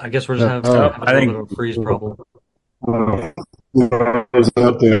 I guess we're just Oh, having a I little bit think of a freeze problem. I was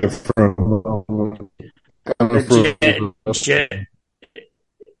out there kind of J- frozen. J-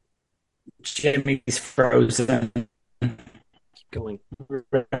 Jimmy's frozen. Keep going.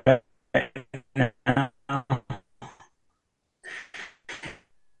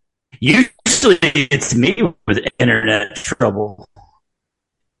 Usually it's me with internet trouble.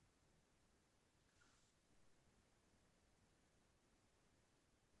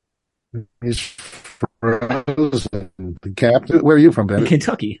 He's frozen. The captain. Where are you from, In David?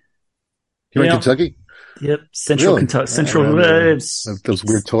 Kentucky. You're in Yep. Kentucky? Yep. Central Really? Kentucky. Central. Around there, have those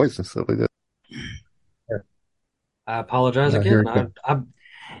weird toys and stuff like that. I apologize Yeah, here again. you No,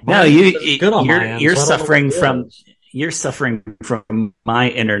 My internet is good on my end, you're so I don't know what suffering it from is. my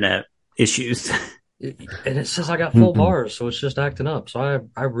internet issues. And it says I got full go. bars, so it's just acting up. So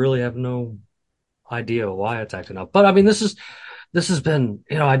I really have no idea why it's acting up. But I mean, this has been,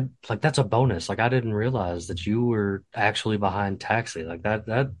 I like that's a bonus. Like I didn't realize that you were actually behind Taxi. Like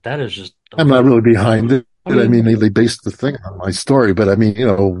that is just I'm not really behind it. I I mean, mean, they based the thing on my story, but I mean,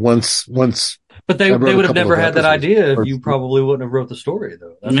 once but I they wrote a would have couple never of had that episodes. idea if you probably wouldn't have wrote the story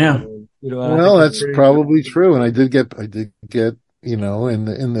though. That's what I Yeah. mean. And I think Well, that's that's pretty. probably true. And I did get, in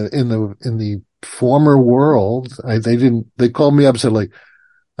the former world, they called me up and said, like,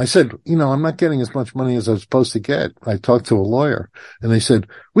 I said, I'm not getting as much money as I was supposed to get. I talked to a lawyer and they said,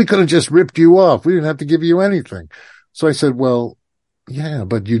 we could have just ripped you off. We didn't have to give you anything. So I said, well, yeah,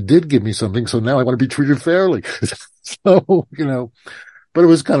 but you did give me something. So now I want to be treated fairly. So, but it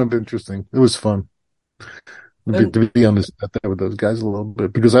was kind of interesting. It was fun And to be on the set there with those guys a little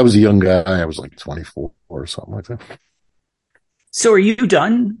bit because I was a young guy. I was like 24 or something like that. So are you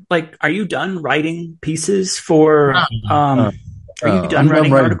done? Like, are you done writing pieces for, are you done I'm done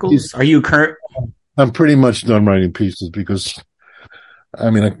writing writing pieces. articles? Are you current? I'm pretty much done writing pieces because, I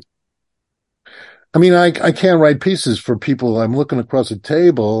mean, I can't write pieces for people. I'm looking across a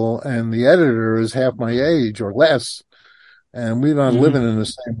table and the editor is half my age or less. And we're not living in the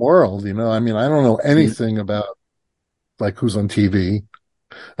same world, I mean, I don't know anything about like who's on TV.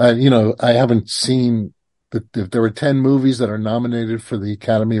 I haven't seen if there were 10 movies that are nominated for the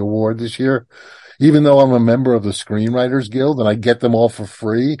Academy Award this year. Even though I'm a member of the Screenwriters Guild and I get them all for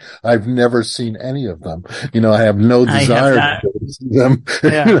free, I've never seen any of them. I have no I have desire not. to see them.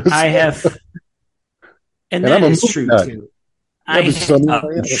 Yeah, I have. And And that I'm a is movie true guy. too. Yeah, I but so, have.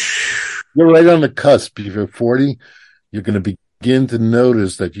 you're right on the cusp. If you're 40, you're going to begin to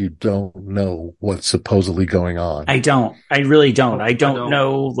notice that you don't know what's supposedly going on. I don't. I really don't. I I don't don't.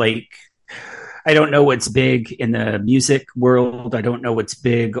 know, like, I don't know what's big in the music world. I don't know what's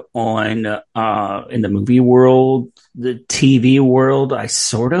big on in the movie world, the TV world. I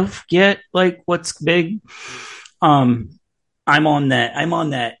sort of get like what's big. I'm on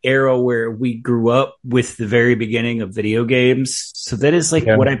that era where we grew up with the very beginning of video games. So that is like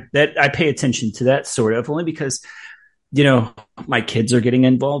Yeah. what I pay attention to that sort of only because my kids are getting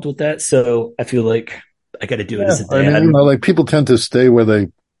involved with that. So I feel like I got to do it as a I dad. mean, like people tend to stay where they,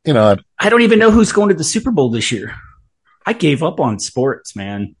 I don't even know who's going to the Super Bowl this year. I gave up on sports,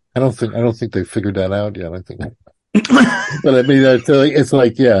 man. I don't think they figured that out yet. I think But I mean, it's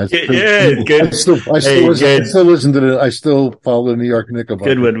like, yeah, Good, good. I Hey, good, still listen to I still follow the New York good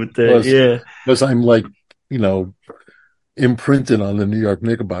Knickerbockers one with the because I'm like, you know, imprinted on the New York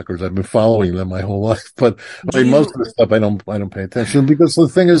Knickerbockers. I've been following them my whole life, but Do I mean, most you? of the stuff I don't pay attention because the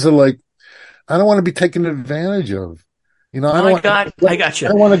thing is that like, I don't want to be taken advantage of. You know, Oh, I got I you.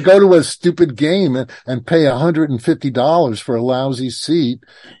 don't want to go to a stupid game and pay $150 for a lousy seat.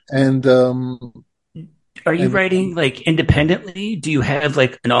 And, Are you and writing like independently? Do you have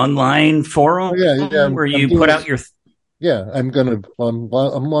like an online forum yeah, where I'm you put doing, out your? yeah, I'm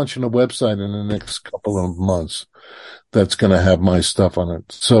launching a website in the next couple of months that's going to have my stuff on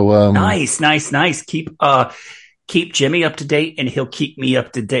it. So, Nice, nice, nice. Keep Jimmy up to date, and he'll keep me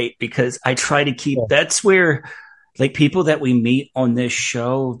up to date because I try to keep. That's where like people that we meet on this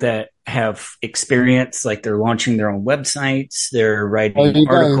show that have experience, like they're launching their own websites, they're well, writing you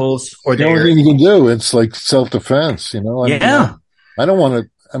got, articles, or the only they're thing you can do, it's like self-defense, you know, yeah. I don't want to,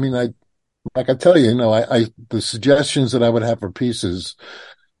 I mean, like I tell you, you know, the suggestions that I would have for pieces,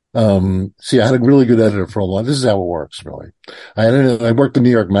 see, I had a really good editor for a long, this is how it works, really. I worked in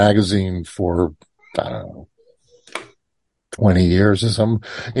New York Magazine for, I don't know, 20 years or something,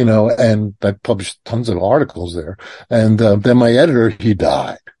 you know, and I published tons of articles there. And, then my editor, he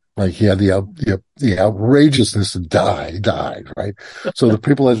died. Like he had the outrageousness to died, right? So the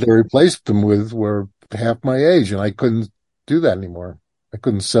people that they replaced him with were half my age and I couldn't do that anymore. I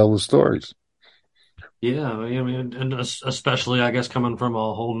couldn't sell the stories. Yeah, I mean, and especially, I guess, coming from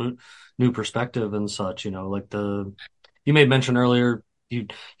a whole new perspective and such, you know, like you made mention earlier, you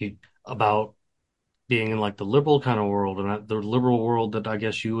about being in like the liberal kind of world, and the liberal world that I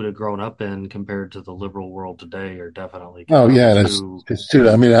guess you would have grown up in compared to the liberal world today are definitely Oh kind of yeah, two. it's true.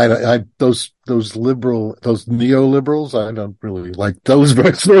 I mean, those those neoliberals, I don't really like those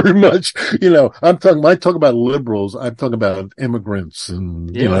very much. You know, I talk about liberals, I'm talking about immigrants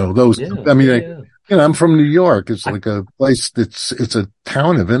and, you Yeah, know, those, yeah, I mean, yeah, yeah. you know, I'm from New York. It's I like a place it's a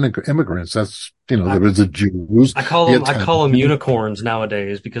town of immigrants. That's, you know, I there was the Jews, the I call them Italians. unicorns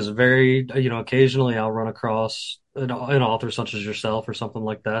nowadays because occasionally I'll run across an author such as yourself or something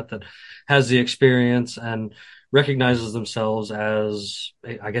like that that has the experience and recognizes themselves as,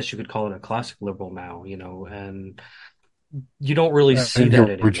 I guess you could call it a classic liberal now, you know, and you don't really I see didn't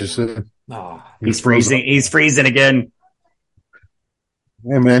that hear what you anymore. said. Oh, You froze up. He's freezing again.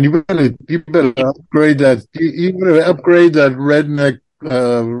 Yeah, man, you better upgrade that. You better upgrade that redneck,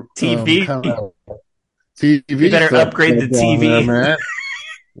 kind TV. of You TV better stuff upgrade the on there, TV. man.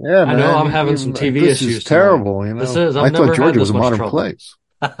 Yeah, I know man. I'm having some TV This is issues tonight. terrible. You This know, is, I've I thought never had Georgia was this a much modern trouble. place.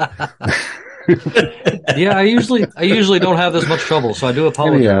 Yeah, I usually don't have this much trouble, so I do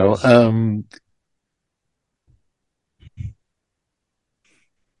Anyhow, apologize.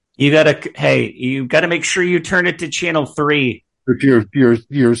 You gotta make sure you turn it to channel 3. if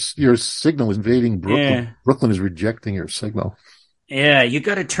your signal is invading Brooklyn. Yeah. Brooklyn is rejecting your signal. Yeah, you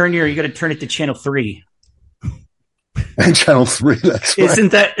gotta turn it to channel 3. And channel 3, that's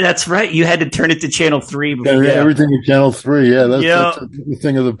right. That's right? You had to turn it to channel 3 Yeah, before, yeah. everything in channel 3. Yeah, that's Yeah. a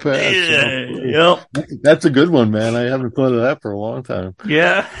thing of the past. Yeah. Channel 3. That's a good one, man. I haven't thought of that for a long time.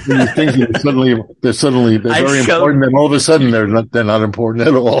 Yeah. These things they're I very showed important, and all of a sudden they're not important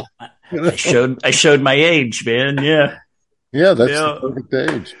at all. You know? I showed my age, man. Yeah. Yeah, that's the Yeah. perfect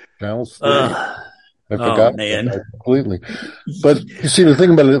age. Channel 3. Uh, I oh forgot about man. that completely. But you see, the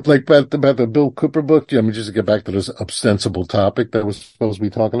thing about it, like about the Bill Cooper book, I mean, just to get back to this ostensible topic that we're supposed to be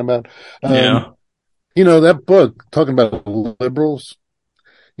talking about. Yeah. You know, that book talking about liberals,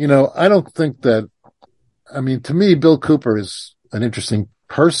 you know, I don't think that, I mean, to me, Bill Cooper is an interesting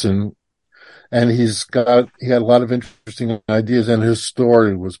person and he had a lot of interesting ideas and his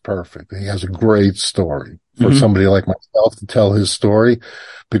story was perfect. He has a great story for Mm-hmm. somebody like myself to tell his story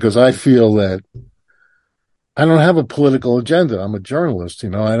because I feel that I don't have a political agenda. I'm a journalist, you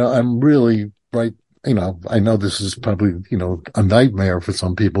know, I'm really right. You know, I know this is probably, you know, a nightmare for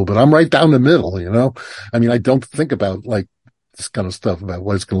some people, but I'm right down the middle, you know? I mean, I don't think about like this kind of stuff about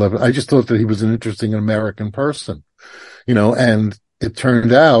what it's going to live. I just thought that he was an interesting American person, you know, and it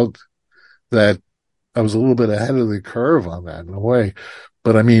turned out that I was a little bit ahead of the curve on that in a way.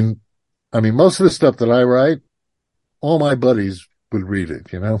 But I mean, most of the stuff that I write, all my buddies would read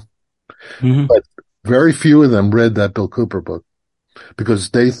it, you know, Mm-hmm. but very few of them read that Bill Cooper book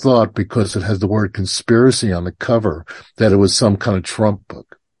because they thought because it has the word conspiracy on the cover that it was some kind of Trump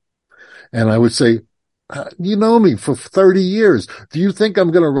book. And I would say, you know me for 30 years. Do you think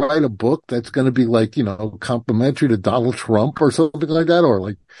I'm going to write a book that's going to be like, you know, complimentary to Donald Trump or something like that? Or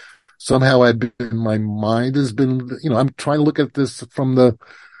like somehow my mind has been, you know, I'm trying to look at this from the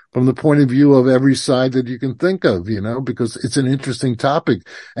from the point of view of every side that you can think of, because it's an interesting topic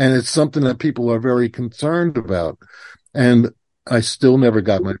and it's something that people are very concerned about. And I still never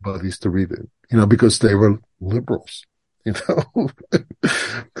got my buddies to read it, because they were liberals, you know.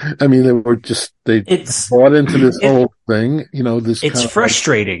 I mean, they It's bought into this it, whole thing, this it's kind of like,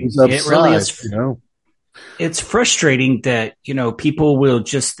 frustrating. this It really upside, is. It's frustrating that, people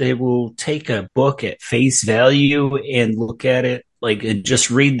they will take a book at face value and look at it like and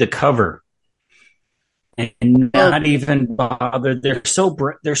just read the cover and Well, not even bother. They're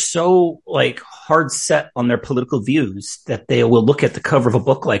so like hard set on their political views that they will look at the cover of a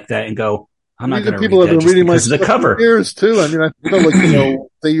book like that and go, I'm not these are going to people read who have that been just reading my because of the stuff for cover. years too. I mean, I feel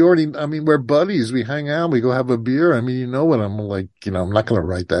like, we're buddies. We hang out, we go have a beer. I mean, you know what I'm like, I'm not going to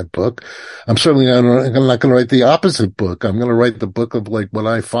write that book. I'm certainly not going to write the opposite book. I'm going to write the book of like what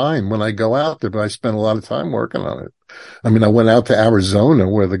I find when I go out there, but I spend a lot of time working on it. I mean, I went out to Arizona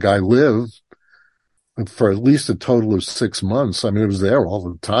where the guy lived for at least a total of 6 months. I mean, it was there all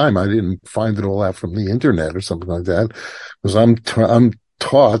the time. I didn't find it all out from the internet or something like that because I'm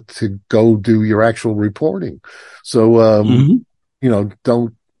taught to go do your actual reporting. So,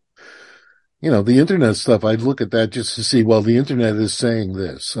 don't, the internet stuff, I look at that just to see, well, the internet is saying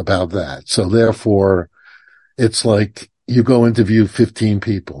this about that. So therefore it's like you go interview 15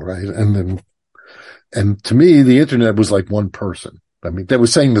 people, right? And to me, the internet was like one person. I mean, they were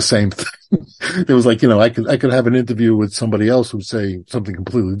saying the same thing. It was like, I could have an interview with somebody else who's saying something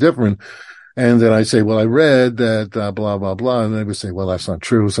completely different. And then I say, well, I read that, blah, blah, blah. And they would say, well, that's not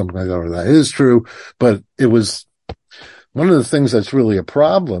true. Something like that, or that is true. But it was one of the things that's really a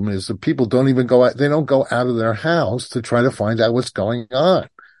problem is that people don't even go out. They don't go out of their house to try to find out what's going on.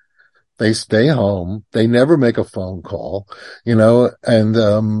 They stay home. They never make a phone call,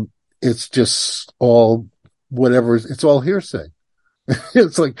 and, it's just all whatever. It's all hearsay.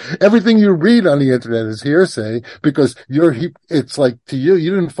 It's like everything you read on the internet is hearsay because it's like to you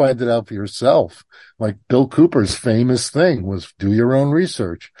didn't find it out for yourself. Like Bill Cooper's famous thing was do your own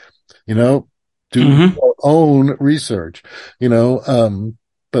research, do your own research,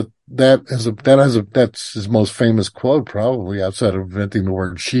 but that's his most famous quote probably outside of inventing the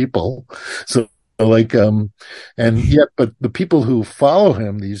word sheeple. So like, but the people who follow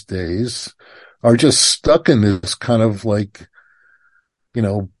him these days are just stuck in this kind of like,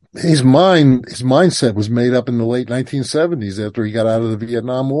 his mindset was made up in the late 1970s after he got out of the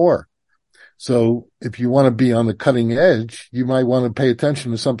Vietnam War. So if you want to be on the cutting edge, you might want to pay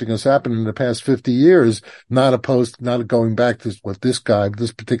attention to something that's happened in the past 50 years, not going back to what this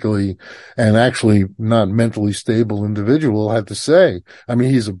particularly and actually not mentally stable individual had to say. I mean,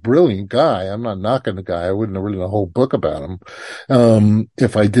 he's a brilliant guy. I'm not knocking the guy. I wouldn't have written a whole book about him,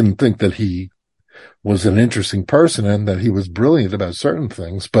 if I didn't think that he was an interesting person and that he was brilliant about certain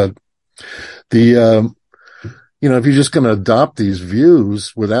things. But if you're just going to adopt these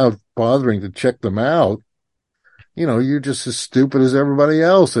views without bothering to check them out, you're just as stupid as everybody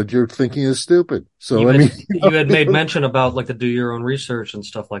else that you're thinking is stupid. So, you had made mention about like the do your own research and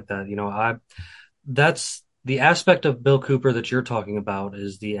stuff like that. That's the aspect of Bill Cooper that you're talking about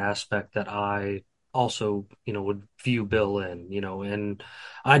is the aspect that I also, would view Bill in, and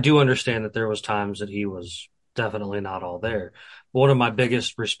I do understand that there was times that he was definitely not all there. One of my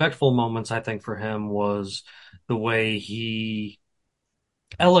biggest respectful moments, I think, for him was the way he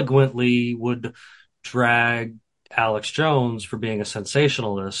eloquently would drag Alex Jones for being a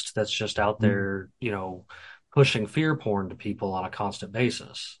sensationalist that's just out there, pushing fear porn to people on a constant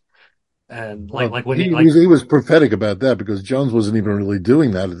basis. And like when he was prophetic about that because Jones wasn't even really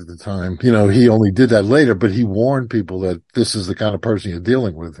doing that at the time. He only did that later, but he warned people that this is the kind of person you're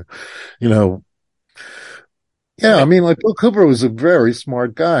dealing with. Yeah, I mean, like Bill Cooper was a very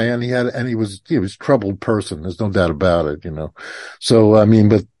smart guy, and he was a troubled person. There's no doubt about it, So, I mean,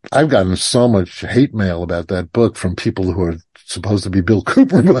 but I've gotten so much hate mail about that book from people who are supposed to be Bill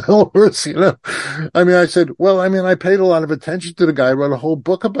Cooper followers, I mean, I said, well, I mean, I paid a lot of attention to the guy, wrote a whole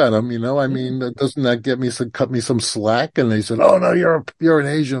book about him, I mean, doesn't that cut me some slack? And they said, oh no, you're an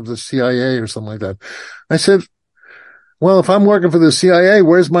agent of the CIA or something like that. I said, well, if I'm working for the CIA,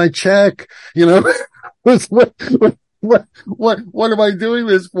 where's my check? What am I doing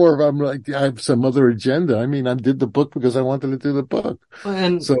this for? If I'm like, I have some other agenda. I mean, I did the book because I wanted to do the book.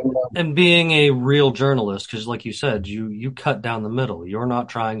 And being a real journalist, because like you said, you cut down the middle. You're not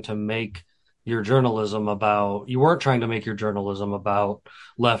trying to make your journalism you weren't trying to make your journalism about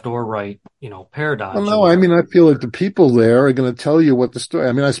left or right, paradigms. Well, no, I mean, I feel like the people there are going to tell you what the story.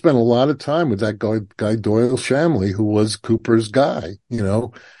 I mean, I spent a lot of time with that guy Doyle Shamley, who was Cooper's guy,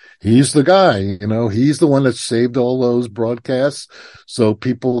 he's the guy, he's the one that saved all those broadcasts so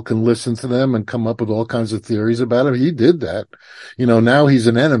people can listen to them and come up with all kinds of theories about him. He did that. Now he's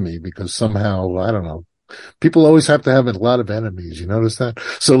an enemy because somehow, I don't know. People always have to have a lot of enemies. You notice that?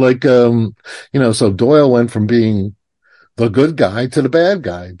 So like, so Doyle went from being the good guy to the bad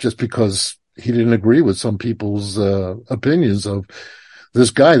guy just because he didn't agree with some people's, opinions of this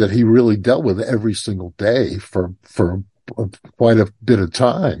guy that he really dealt with every single day for quite a bit of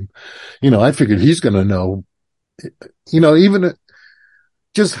time. I figured he's going to know, even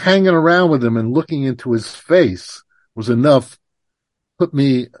just hanging around with him and looking into his face was enough, put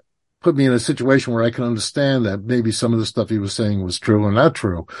me in a situation where I can understand that maybe some of the stuff he was saying was true or not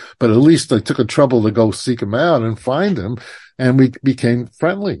true. But at least I took the trouble to go seek him out and find him. And we became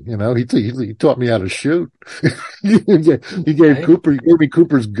friendly. He taught me how to shoot. He gave me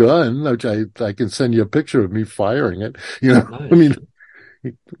Cooper's gun, which I can send you a picture of me firing it. Nice. I mean,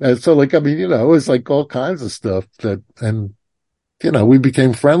 it was like all kinds of stuff and we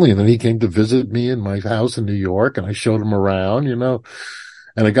became friendly. And then he came to visit me in my house in New York and I showed him around,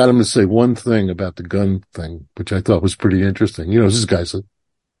 and I got him to say one thing about the gun thing, which I thought was pretty interesting. This guy's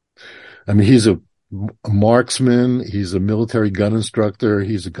he's a marksman. He's a military gun instructor.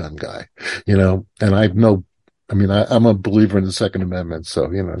 He's a gun guy, and I'm a believer in the Second Amendment. So,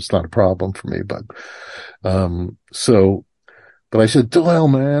 it's not a problem for me, but I said, Doyle,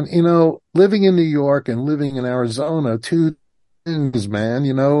 man, living in New York and living in Arizona, two things, man,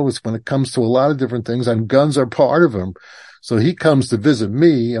 when it comes to a lot of different things, and guns are part of them. So he comes to visit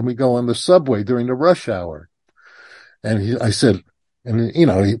me and we go on the subway during the rush hour. And I said, and he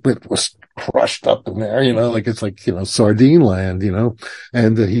was crushed up in there, like it's like, sardine land,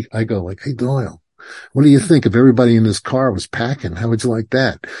 and I go like, hey, Doyle, what do you think if everybody in this car was packing? How would you like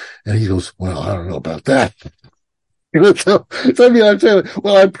that? And he goes, well, I don't know about that. So I'm saying,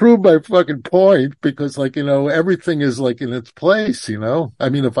 well, I proved my fucking point because everything is like in its place,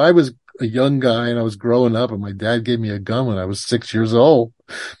 if I was a young guy and I was growing up and my dad gave me a gun when I was 6 years old,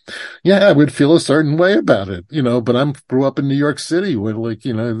 yeah, I would feel a certain way about it, but I grew up in New York City where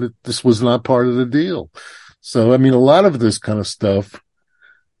this was not part of the deal. So, a lot of this kind of stuff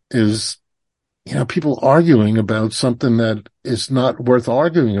is, people arguing about something that is not worth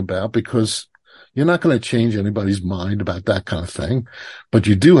arguing about because you're not going to change anybody's mind about that kind of thing, but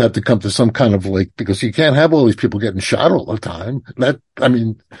you do have to come to some kind of because you can't have all these people getting shot all the time.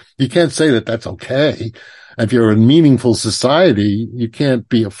 You can't say that that's okay. If you're a meaningful society, you can't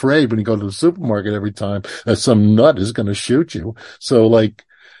be afraid when you go to the supermarket every time that some nut is going to shoot you. So I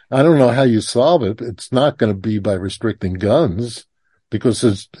don't know how you solve it. It's not going to be by restricting guns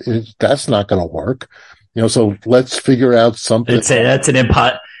because that's not going to work. So let's figure out something. That's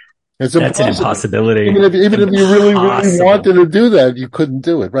an impossibility. Even if you really, really wanted to do that, you couldn't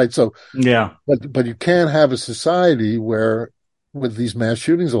do it, right? So, yeah. But you can't have a society with these mass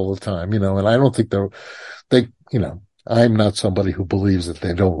shootings all the time, and I don't think I'm not somebody who believes that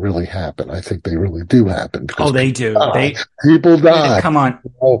they don't really happen. I think they really do happen. Oh, they do. People die. Come on.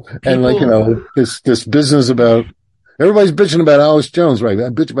 And this business about, everybody's bitching about Alex Jones, right? I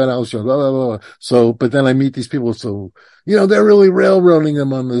bitch about Alex Jones, blah, blah, blah. So, but then I meet these people. So, they're really railroading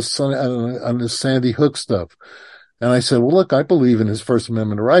him on this Sandy Hook stuff. And I said, well, look, I believe in his First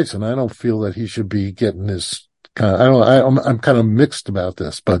Amendment rights and I don't feel that he should be getting this I'm kind of mixed about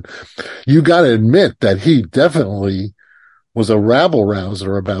this, but you got to admit that he definitely was a rabble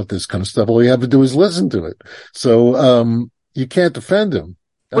rouser about this kind of stuff. All you have to do is listen to it. So, you can't defend him.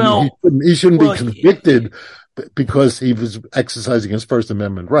 He shouldn't be convicted because he was exercising his First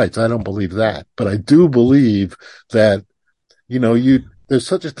Amendment rights. I don't believe that, but I do believe that, there's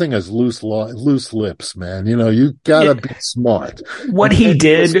such a thing as loose lips, man. You gotta be smart. What he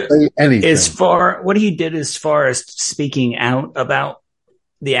did as far as speaking out about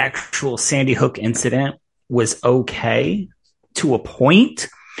the actual Sandy Hook incident was okay to a point.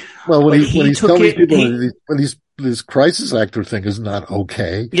 Well, when he's telling people this crisis actor thing is not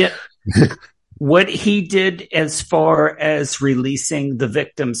okay. Yeah. What he did as far as releasing the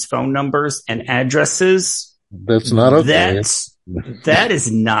victims' phone numbers and addresses, that's not okay. That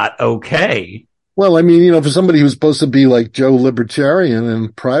is not okay. Well, for somebody who's supposed to be like Joe Libertarian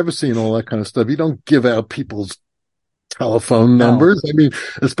and privacy and all that kind of stuff, you don't give out people's telephone numbers.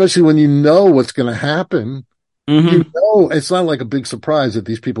 Especially when you know what's going to happen. Mm-hmm. It's not like a big surprise that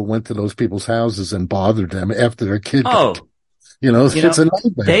these people went to those people's houses and bothered them after their kid got killed. It's a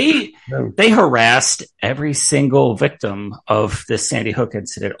nightmare. They harassed every single victim of the Sandy Hook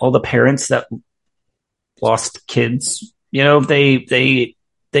incident. All the parents that lost kids, they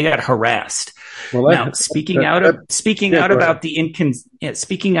they got harassed. Well, Now, speaking out yeah, about speaking out about the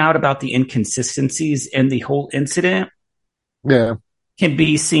inconsistencies in the whole incident yeah, can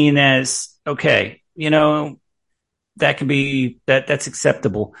be seen as okay, that can be that's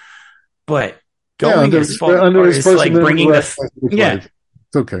acceptable, but yeah. going as far Under his as First like Amendment bringing rights, it's yeah, right.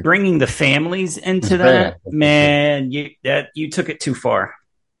 It's okay. bringing the families It's into bad. that, man, you took it too far.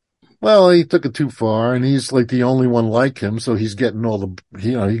 Well, he took it too far, and he's like the only one like him, so he's getting all the,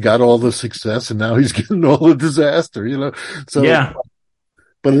 he got all the success, and now he's getting all the disaster, So, Yeah.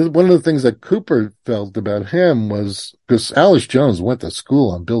 but one of the things that Cooper felt about him was because Alice Jones went to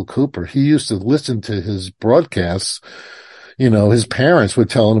school on Bill Cooper. He used to listen to his broadcasts. His parents would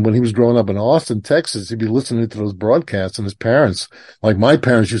tell him when he was growing up in Austin, Texas, he'd be listening to those broadcasts, and his parents, like my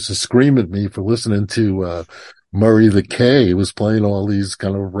parents, used to scream at me for listening to Murray the K was playing all these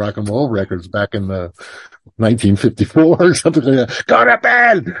kind of rock and roll records back in the 1954 or something like that. Go to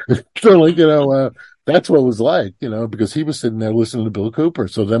bed. So that's what it was like, because he was sitting there listening to Bill Cooper.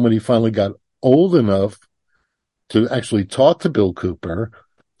 So then when he finally got old enough to actually talk to Bill Cooper,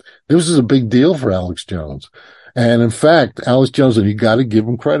 this is a big deal for Alex Jones. And in fact, Alex Jones, and you got to give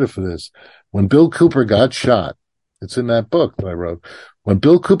him credit for this. When Bill Cooper got shot, it's in that book that I wrote. When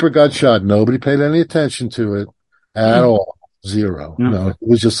Bill Cooper got shot, nobody paid any attention to it at all. Zero. No. No, it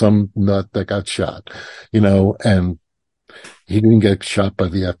was just some nut that got shot, and he didn't get shot by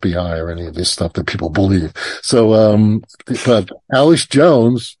the FBI or any of this stuff that people believe. So, but Alex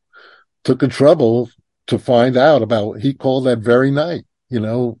Jones took the trouble to find out about, he called that very night,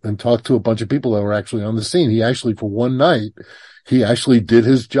 and talked to a bunch of people that were actually on the scene. He actually, for one night, he actually did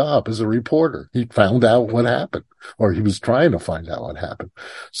his job as a reporter. He found out what happened, or he was trying to find out what happened.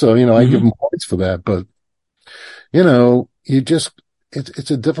 So, I give him points for that, but,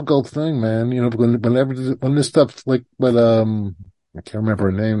 it's a difficult thing, man. When this stuff, like, but, I can't remember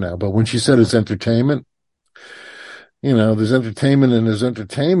her name now, but when she said it's entertainment, there's entertainment and there's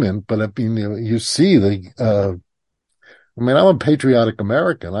entertainment, but I mean, you see I'm a patriotic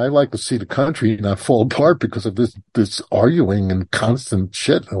American. I like to see the country not fall apart because of this arguing and constant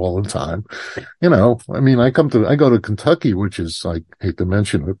shit all the time. I go to Kentucky, which is, I hate to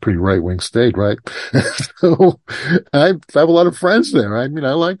mention, a pretty right-wing state, right? So I have a lot of friends there. I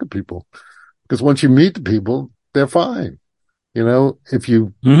like the people because once you meet the people, they're fine. If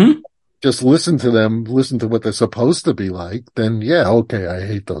you just listen to them, listen to what they're supposed to be like, then yeah, okay, I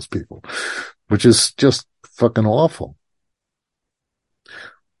hate those people, which is just fucking awful.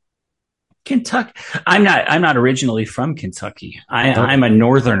 Kentucky. I'm not originally from Kentucky. I'm a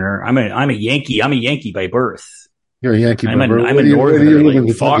northerner. I'm a Yankee. I'm a Yankee by birth. You're a Yankee by birth. I'm a northerner.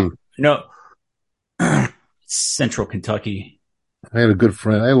 Like far, no, Central Kentucky. I had a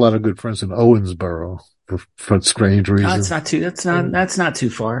lot of good friends in Owensboro for strange reasons. That's not too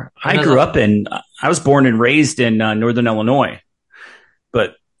far. I was born and raised in Northern Illinois,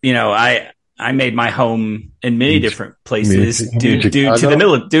 but I made my home in many different places due to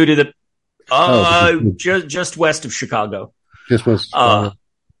the just west of Chicago. Just west. Due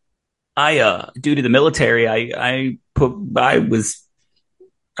to the military, I've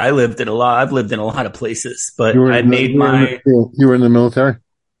lived in a lot of places, but you were in the military?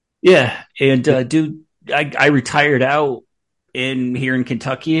 Yeah. And, I retired out here in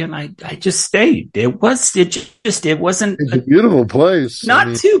Kentucky and I just stayed. It wasn't it's a beautiful place.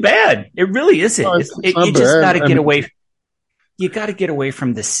 Not too bad. It really isn't. You just got to get away. You got to get away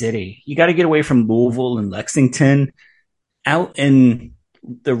from the city. You got to get away from Louisville and Lexington. Out in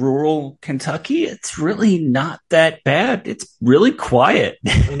the rural Kentucky, it's really not that bad. It's really quiet.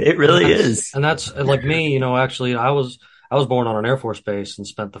 It really is. And that's like me, actually, I was born on an Air Force base and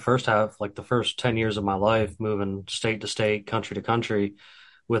spent the first 10 years of my life moving state to state, country to country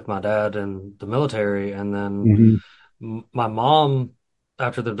with my dad and the military. And then my mom,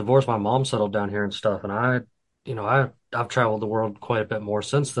 after the divorce, my mom settled down here and stuff. And I've traveled the world quite a bit more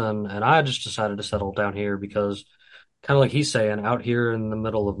since then. And I just decided to settle down here because, kind of like he's saying, out here in the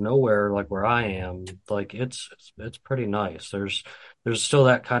middle of nowhere, like where I am, like it's pretty nice. There's still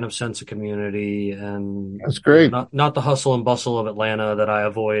that kind of sense of community, and that's great. Not the hustle and bustle of Atlanta that I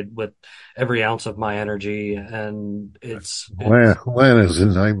avoid with every ounce of my energy. And Atlanta's a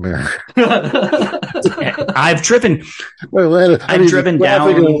nightmare. I've driven. I've driven down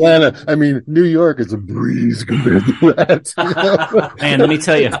Atlanta. I mean, New York is a breeze compared to that. Man, let me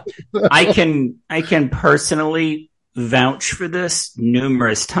tell you, I can personally vouch for this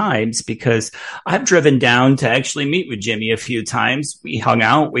numerous times because I've driven down to actually meet with Jimmy a few times. We hung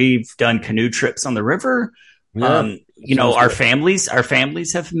out. We've done canoe trips on the river. Yeah, our families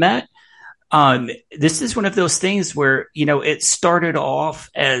have met. This is one of those things where, it started off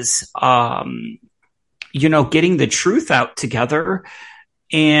as, getting the truth out together.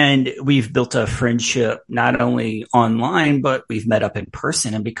 And we've built a friendship not only online, but we've met up in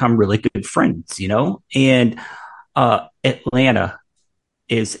person and become really good friends. And Atlanta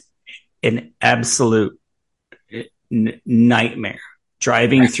is an absolute nightmare.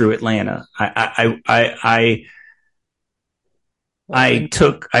 Driving through Atlanta, I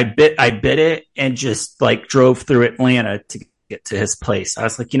bit it and just like drove through Atlanta to get to his place. I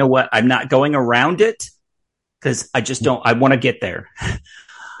was like, you know what? I'm not going around it because I want to get there.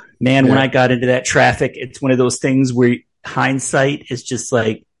 Man, when I got into that traffic, it's one of those things where hindsight is just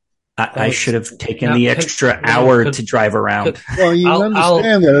like, I should have taken the extra hour to drive around. Well, you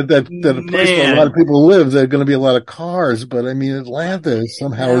understand that a place where a lot of people live, there are going to be a lot of cars, but I mean, Atlanta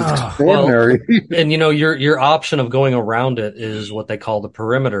somehow is extraordinary. Well, and your option of going around it is what they call the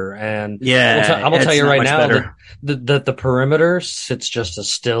perimeter. And I'm gonna tell you right now that the perimeter sits just as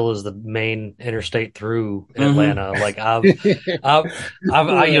still as the main interstate through Atlanta. Like I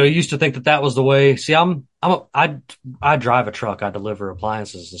used to think that was the way. See, I drive a truck. I deliver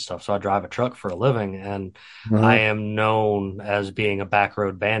appliances and stuff. So I drive a truck for a living, and I am known as being a back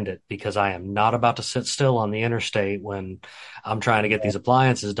road bandit because I am not about to sit still on the interstate when I'm trying to get these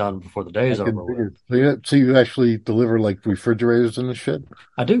appliances done before the day's over with. So you actually deliver like refrigerators and shit?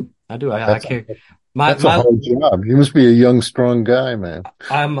 I do. I carry that's a hard job. You must be a young, strong guy, man.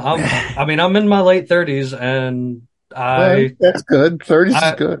 I'm in my late 30s, and that's good.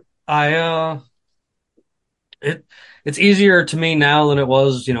 30s is good. It's easier to me now than it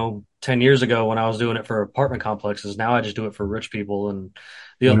was, 10 years ago when I was doing it for apartment complexes. Now I just do it for rich people. And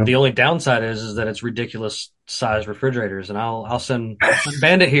the only downside is that it's ridiculous size refrigerators. And I'll send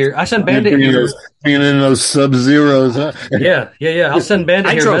Bandit here. I send Bandit here. Being in those Sub-Zeros, huh? Yeah. I'll send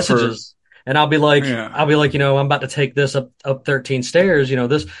Bandit here messages. And I'll be like, I'm about to take this up 13 stairs.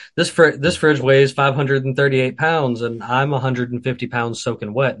 This fridge weighs 538 pounds, and I'm 150 pounds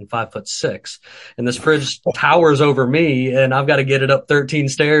soaking wet and 5'6". And this fridge towers over me, and I've got to get it up 13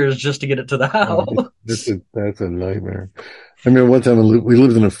 stairs just to get it to the house. That's a nightmare. I mean, one time we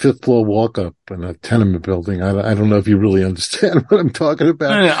lived in a 5th floor walk up in a tenement building. I don't know if you really understand what I'm talking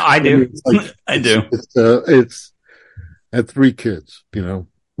about. I do. I do. It's had 3 kids,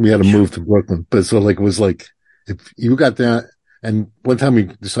 We had to move to Brooklyn, but so it was like if you got that, and one time we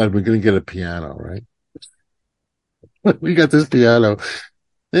decided we're going to get a piano, right? We got this piano.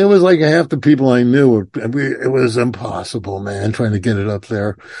 It was like half the people I knew. It was impossible, man, trying to get it up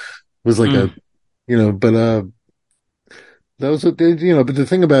there. It was like but those are, but the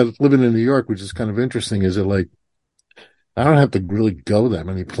thing about living in New York, which is kind of interesting, is that like, I don't have to really go that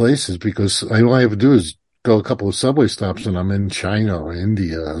many places because all I have to do is go a couple of subway stops and I'm in China or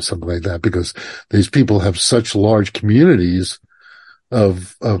India or something like that, because these people have such large communities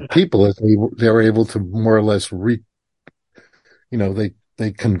of people that they're able to more or less they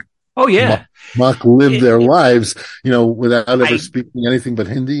can live their lives, without ever speaking anything but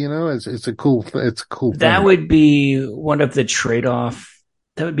Hindi, it's a cool thing. That would be one of the trade-off.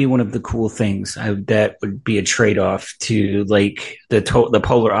 That would be one of the cool things. That would be a trade-off to like the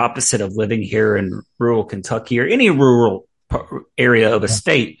polar opposite of living here in rural Kentucky or any rural area of a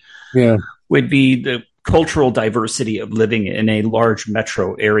state. Yeah, would be the cultural diversity of living in a large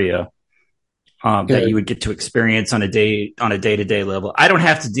metro area that you would get to experience on a day-to-day level. I don't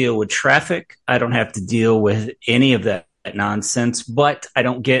have to deal with traffic. I don't have to deal with any of that nonsense. But I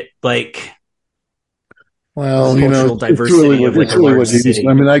don't get like. Well, it's really what you used.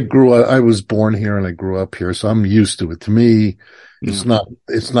 I mean, I was born here and I grew up here, so I'm used to it. To me, it's not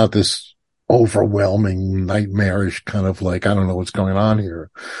this overwhelming, nightmarish kind of like, I don't know what's going on here.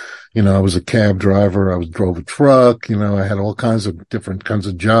 I was a cab driver. I drove a truck. I had all kinds of different kinds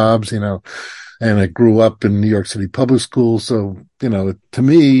of jobs, and I grew up in New York City public school. So, to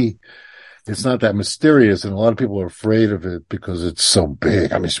me, it's not that mysterious, and a lot of people are afraid of it because it's so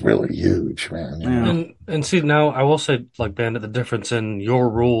big. I mean, it's really huge, man. And see, now I will say, like, Bandit, the difference in your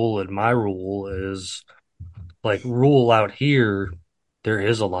rule and my rule is, like, rule out here, there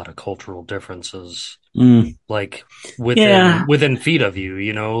is a lot of cultural differences, like within feet of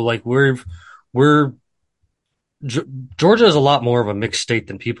you. Like Georgia is a lot more of a mixed state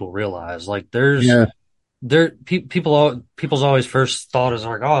than people realize. Like, people's always first thought is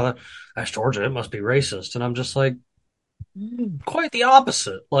like, oh, that's Georgia, it must be racist. And I'm just like, quite the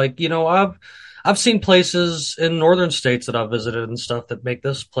opposite. Like, I've seen places in northern states that I've visited and stuff that make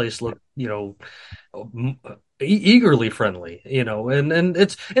this place look, eagerly friendly, and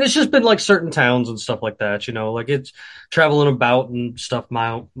it's just been like certain towns and stuff like that, like it's traveling about and stuff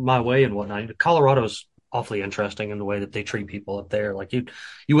my way and whatnot. Colorado's awfully interesting in the way that they treat people up there. Like you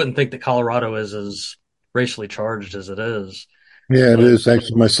wouldn't think that Colorado is as racially charged as it is, Yeah, it but is.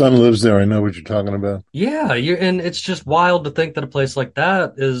 Actually, my son lives there. I know what you're talking about. yeah, and it's just wild to think that a place like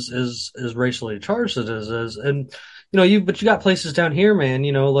that is racially charged as it is, and but you got places down here, man.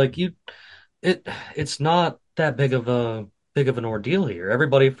 Like it's not that big of an ordeal here.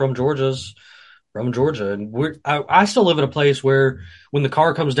 Everybody from Georgia's from Georgia, and I still live in a place where when the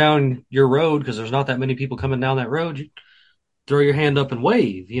car comes down your road, because there's not that many people coming down that road, you throw your hand up and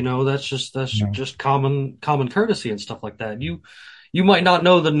wave. That's just common courtesy and stuff like that. You might not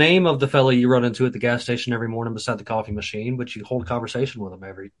know the name of the fella you run into at the gas station every morning beside the coffee machine, but you hold conversation with them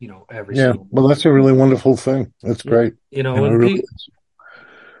every Yeah, single well, morning. that's a really wonderful thing. That's great. It And really is.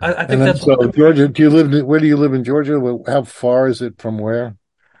 I And think then, that's so Georgia, where do you live in Georgia? How far is it from where?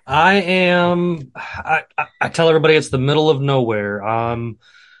 I tell everybody it's the middle of nowhere. I'm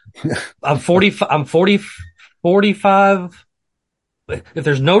 40, I'm 40, 45. If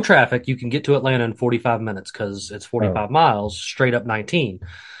there's no traffic, you can get to Atlanta in 45 minutes because it's Oh, 45 miles straight up 19.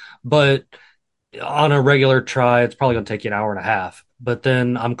 But on a regular try, it's probably going to take you an hour and a half. But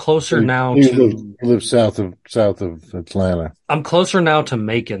then you live south of Atlanta, I'm closer now to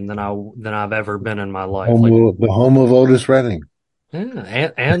Macon than I've ever been in my life. Like, the home of Otis Redding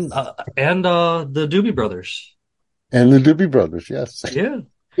yeah, and the Doobie Brothers. and the Doobie Brothers. Yes, Yeah,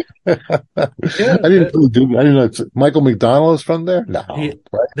 I yeah. didn't know Doobie. I didn't know Michael McDonald is from there. No, He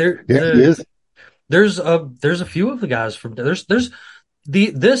right? there Yeah, he is. there's a few of the guys from there's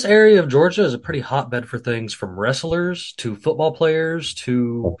this area of Georgia is a pretty hotbed for things from wrestlers to football players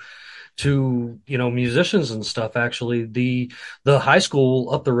to musicians and stuff. Actually, the high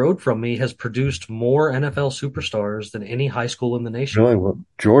school up the road from me has produced more NFL superstars than any high school in the nation. Really, well,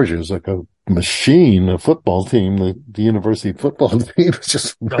 Georgia is like a machine, a football team. The university football team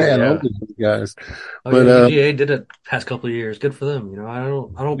just Oh ran over yeah. these guys. Oh yeah, But UGA did it past couple of years. Good for them. I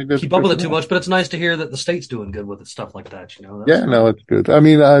don't good, keep up good with for it too them. much, but it's nice to hear that the state's doing good with it, stuff like that. That's Yeah, no, it's good. I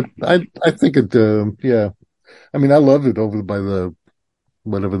mean, I think it. Yeah, I mean, I love it over by the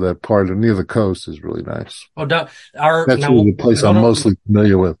whatever that part near the coast is really nice. oh, our That's really now the place I'm one of mostly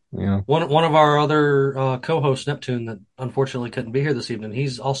familiar with. You know. one of our other co-hosts, Neptune, that unfortunately couldn't be here this evening.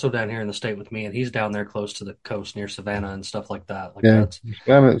 He's also down here in the state with me, and he's down there close to the coast near Savannah and stuff like that. Like Yeah,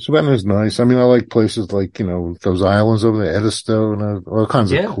 that's Savannah's nice. I mean, I like places like those islands over there, Edisto, and all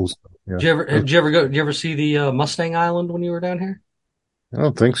kinds of yeah. cool stuff. Yeah, Did you ever see the Mustang Island when you were down here? I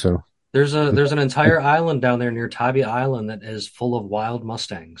don't think so. There's an entire island down there near Tybee Island that is full of wild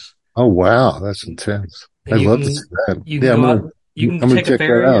Mustangs. Oh wow, that's intense. And I'd love to see that. you can Yeah, go out, you can I'm gonna take a check that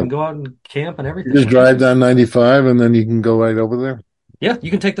ferry and out. go out and camp and You everything. just Like it's drive down 95 and then you can go right over there. yeah,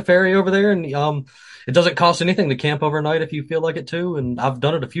 you can take the ferry over there and it doesn't cost anything to camp overnight if you feel like it too. And I've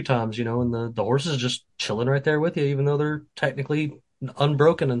done it a few times, and the horses just chilling right there with you, even though they're technically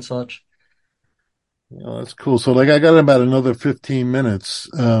unbroken and such. That's cool. So like I got about another 15 minutes.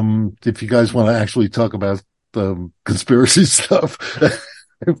 If you guys want to actually talk about the conspiracy stuff.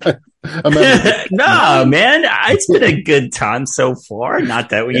 I'm having No, man, it's been a good time so far. Not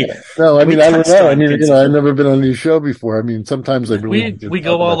that we yeah. No, I we mean, I don't touched know. I on mean, good. I've never been on your show before. I mean, sometimes I really want to We talk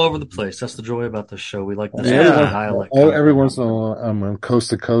go all about. over the place. That's the joy about this show. We like I this mean, multi dialect kind of every thing. once in a while, I'm on coast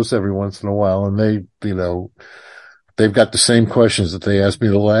to coast every once in a while, and they've got the same questions that they asked me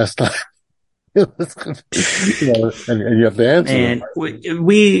the last time. And you have to answer them. And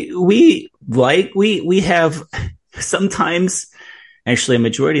we have sometimes, actually a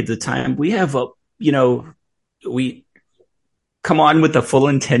majority of the time, we have we come on with the full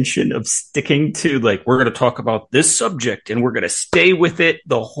intention of sticking to, like, we're going to talk about this subject and we're going to stay with it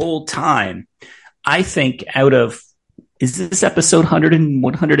the whole time. I think is this episode 100 and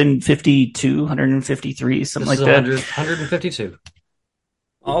 152, 153, something This like is that? 152.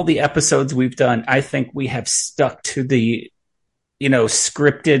 All the episodes we've done, I think we have stuck to the,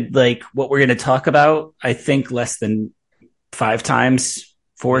 scripted, like what we're going to talk about. I think less than 5 times,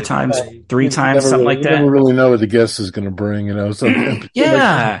 4 times, 3 times, something like You that. never really know what the guest is going to bring, So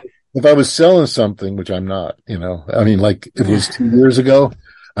Yeah. if I was selling something, which I'm not, I mean, like if it was 2 years ago,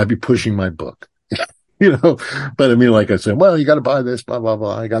 I'd be pushing my book, but I mean, like I said, well, you got to buy this, blah, blah,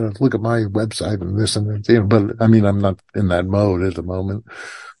 blah. I got to look at my website and this and that, but I mean, I'm not in that mode at the moment,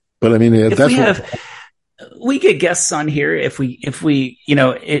 but I mean, we get guests on here if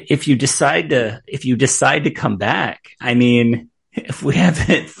you decide to come back. I mean, if we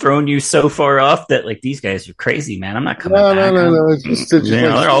haven't thrown you so far off that like these guys are crazy, man, I'm not coming No, no, back. no, no. It's just like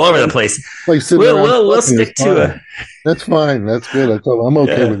They're all over the place. sitting We'll around we'll we'll talking. It's stick to fine. a That's fine. That's good. I'm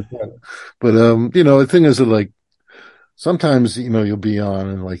okay yeah. with that. But the thing is that like sometimes you'll be on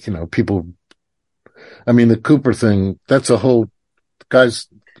and like people. I mean, the Cooper thing. That's a whole guys.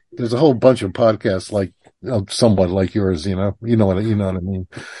 There's a whole bunch of podcasts like somewhat like yours. You know what I mean.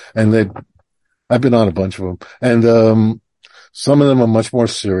 And I've been on a bunch of them, and some of them are much more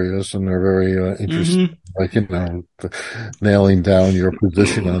serious and they're very interesting. Mm-hmm. Like, nailing down your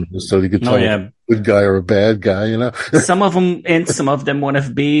position on this so you could Oh tell a yeah. good guy or a bad guy, Some of them and some of them want to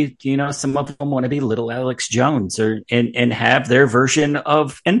be, some of them want to be little Alex Jones and have their version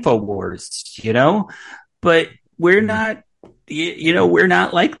of InfoWars, but we're not, we're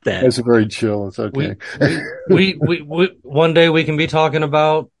not like that. That's very chill. It's We, okay. we one day we can be talking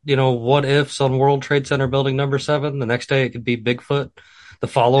about, what ifs on World Trade Center building number 7. The next day it could be Bigfoot. The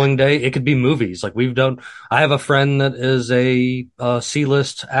following day it could be movies. Like I have a friend that is a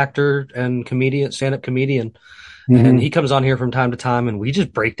C-list actor and comedian, stand-up comedian, and Mm-hmm. he comes on here from time to time and we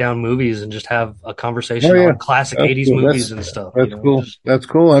just break down movies and just have a Oh conversation yeah, on classic that's 80s cool. movies and stuff. That's We cool. just That's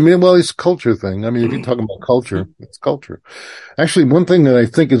cool. I mean, well, it's a culture thing. I mean, if you're talking about culture, it's culture. Actually, one thing that I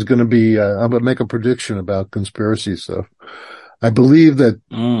think is going to be, I'm going to make a prediction about conspiracy stuff. I believe that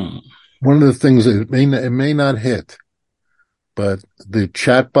Mm. one of the things that it may not hit, but the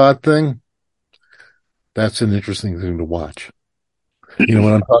chatbot thing, that's an interesting thing to watch. You know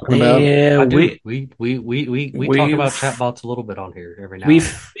what I'm talking about? Yeah, I do. We talk about chatbots a little bit on here every now and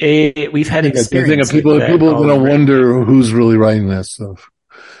then. we've had I think experience with that people are going to already. wonder who's really writing that stuff.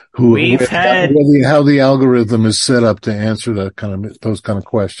 We've had How the algorithm is set up to answer those kind of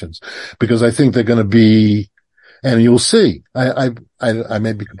questions, because I think they're going to be, and you'll see. I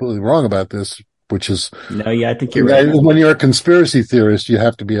may be completely wrong about this, which is no, yeah, I think you're right. when you're a conspiracy theorist, you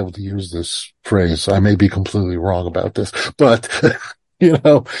have to be able to use this phrase. I may be completely wrong about this, but it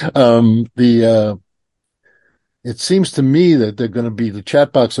seems to me that the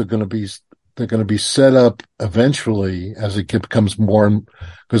chatbots are going to be, they're going to be set up eventually as it becomes more,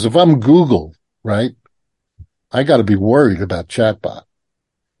 because if I'm Google, right, I got to be worried about chatbot,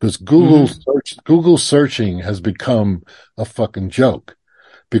 because Google searching has become a fucking joke,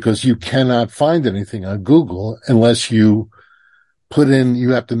 because you cannot find anything on Google unless you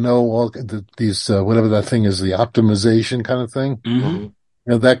you have to know all these, whatever that thing is, the optimization kind of thing.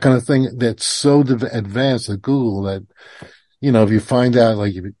 Mm-hmm. That kind of thing that's so advanced at Google that, if you find out,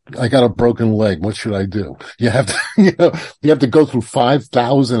 like, I got a broken leg, what should I do? You have to, you have to go through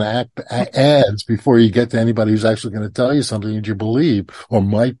 5,000 ads before you get to anybody who's actually going to tell you something that you believe or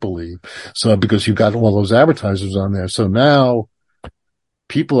might believe. So, because you've got all those advertisers on there. So now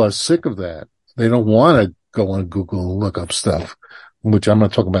people are sick of that. They don't want to go on Google and look up stuff, which I'm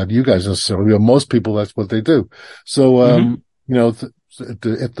not talking about you guys necessarily, but most people, that's what they do. So, if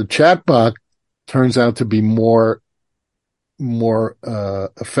the chatbot turns out to be more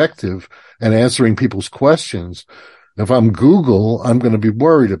effective at answering people's questions, if I'm Google, I'm going to be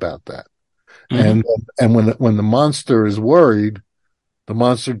worried about that. Mm-hmm. And when the monster is worried, the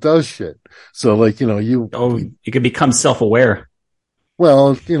monster does shit. So, like, you could become self-aware.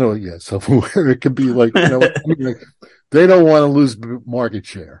 Well, yeah, self-aware. It could be like, like, they don't want to lose market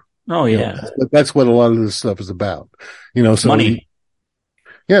share. Oh yeah, that's what a lot of this stuff is about. So money.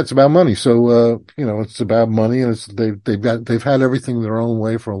 Yeah, it's about money. So, it's about money, and they've had everything their own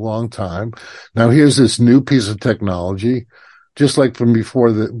way for a long time. Now here's this new piece of technology, just like from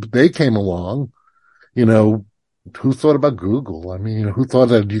before they came along, who thought about Google? I mean, who thought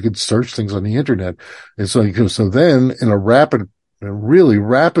that you could search things on the internet? And so then really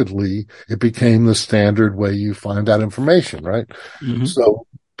rapidly, it became the standard way you find out information, right? Mm-hmm. So,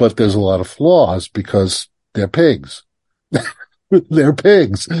 but there's a lot of flaws because they're pigs. They're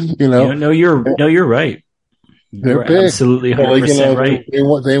pigs, No, you're right. They're You're pigs. absolutely 100% right.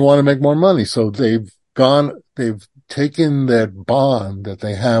 They want to make more money. So they've taken that bond that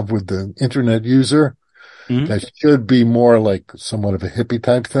they have with the internet user. Mm-hmm. That should be more like somewhat of a hippie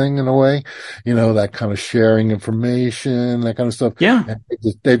type thing in a way, that kind of sharing information, that kind of stuff. Yeah. And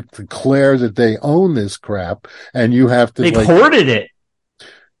they declare that they own this crap, and you have to. They've hoarded it.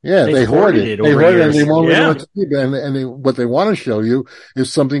 Yeah, they hoard it. They hoard it, and they won't yeah. what to keep it. And what they want to show you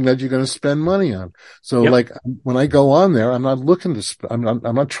is something that you're going to spend money on. So, like, when I go on there, I'm not looking to. I'm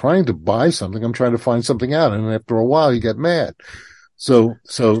not trying to buy something. I'm trying to find something out. And after a while, you get mad. So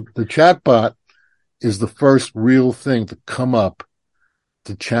the chatbot is the first real thing to come up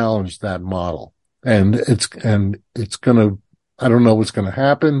to challenge that model, and it's gonna. I don't know what's going to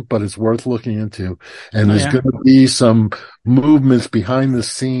happen, but it's worth looking into. And Oh there's yeah. going to be some movements behind the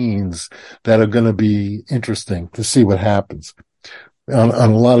scenes that are going to be interesting to see what happens on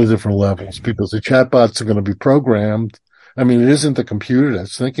a lot of different levels, because the chatbots are going to be programmed. I mean, it isn't the computer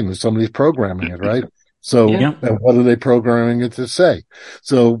that's thinking that somebody's programming it, right? So, Yeah. Yeah. what are they programming it to say?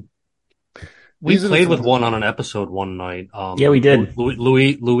 So We these are the played with things. one on an episode one night. Yeah, we did.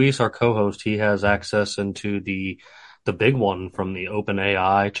 Luis, our co-host, he has access into the big one from the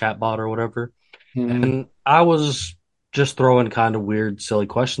OpenAI chatbot or whatever. Mhm. And I was just throwing kind of weird, silly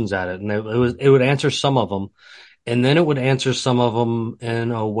questions at it, and it would answer some of them, and then it would answer some of them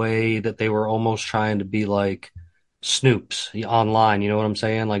in a way that they were almost trying to be like snoops online. You know what I'm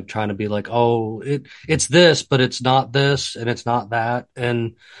saying? Like trying to be like, oh, it's this, but it's not this, and it's not that,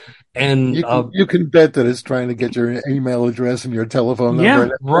 and You can bet that it's trying to get your email address and your telephone number Yeah.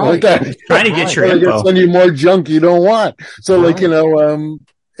 and everything like right, that. Trying to get right, your So they can info. send you more junk you don't want. So right.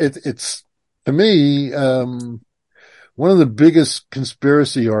 it's to me, one of the biggest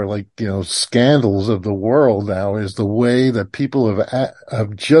conspiracy or scandals of the world now is the way that people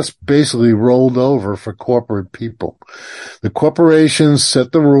have just basically rolled over for corporate people. The corporations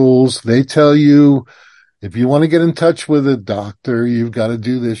set the rules. They tell you, if you want to get in touch with a doctor, you've got to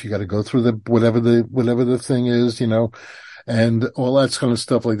do this. You got to go through whatever the thing is, and all that kind of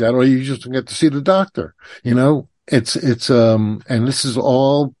stuff like that. Or you just get to see the doctor, and this is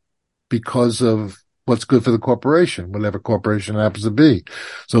all because of what's good for the corporation, whatever corporation it happens to be.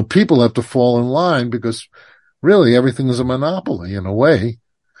 So people have to fall in line because really everything is a monopoly in a way.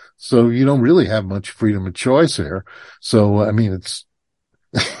 So you don't really have much freedom of choice here. So, I mean, it's,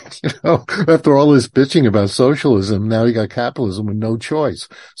 after all this bitching about socialism, now you got capitalism with no choice.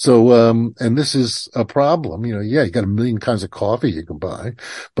 So, and this is a problem. Yeah, you got a million kinds of coffee you can buy,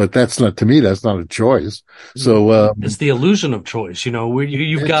 but to me, that's not a choice. So, It's the illusion of choice. You've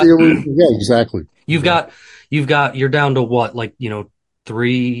it's, got yeah, exactly. You've got, you're down to what, like,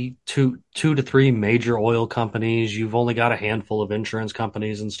 two to three major oil companies. You've only got a handful of insurance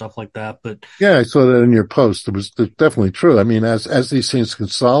companies and stuff like that. But Yeah, I saw that in your post. It's definitely true. I mean, as these things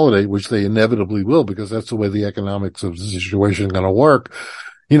consolidate, which they inevitably will, because that's the way the economics of the situation is going to work,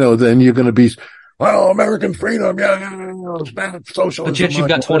 then you're going to be, well, American freedom, yeah, yeah, yeah, but socialism, yet you've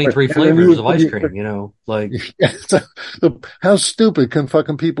got whatever. 23 And then flavors of ice cream, like, yeah, how stupid can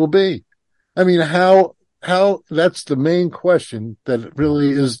fucking people be? I mean, that's the main question that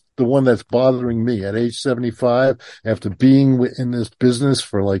really is the one that's bothering me at age 75, after being in this business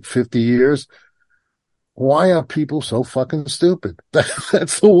for like 50 years. Why are people so fucking stupid?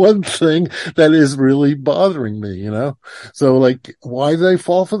 That's the one thing that is really bothering me. So like, why do they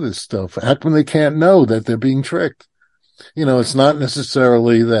fall for this stuff? How come they can't know that they're being tricked? It's not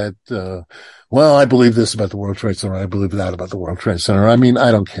necessarily that, well, I believe this about the World Trade Center. I believe that about the World Trade Center. I mean,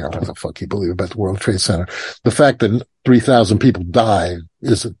 I don't care what the fuck you believe about the World Trade Center. The fact that 3,000 people died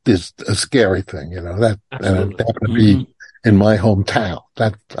is a scary thing, and it absolutely. happened to Hmm. be in my hometown.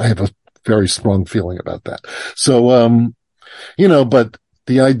 That I have a very strong feeling about that. So, but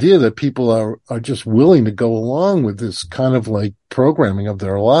the idea that people are just willing to go along with this kind of like programming of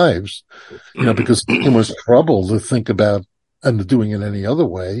their lives, because it's too much trouble to think about and doing it any other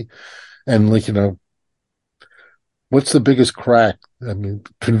way. And like, what's the biggest crack? I mean,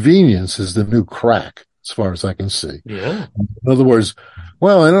 convenience is the new crack, as far as I can see. Yeah. In other words,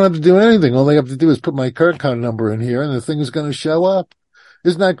 well, I don't have to do anything. All I have to do is put my credit card number in here and the thing is going to show up.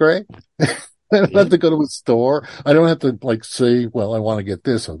 Isn't that great? I don't Yeah. have to go to a store. I don't have to like say, well, I want to get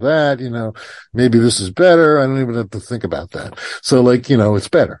this or that, maybe this is better. I don't even have to think about that. So like, it's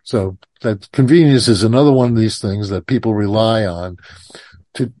better. So that convenience is another one of these things that people rely on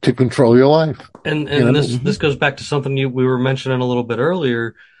to control your life, you And know? this goes back to something we were mentioning a little bit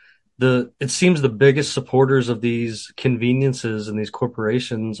earlier. It seems the biggest supporters of these conveniences and these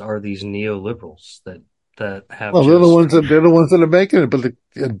corporations are these neoliberals that have Well, just. they're the ones that are making it, but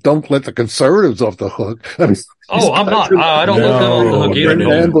don't let the conservatives off the hook. I mean, these Oh, I'm guys not. I don't let them off the hook No, either, and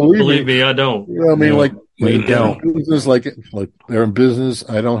man. believe Believe me, me, I don't. I mean, like no, we they're in don't. business, like they're in business.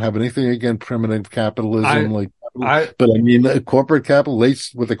 I don't have anything against primitive capitalism, I I but I mean, corporate capital,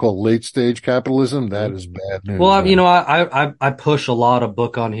 what they call late stage capitalism, that mhm. is bad Well, news, man. I push a lot of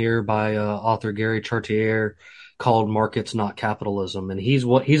book on here by author Gary Chartier called "Markets Not Capitalism," and he's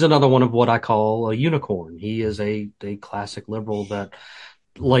another one of what I call a unicorn. He is a classic liberal that,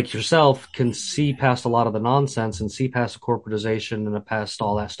 like yourself, can see past a lot of the nonsense and see past the corporatization and past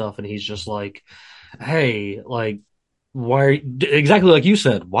all that stuff, and he's just like, hey, like, exactly like you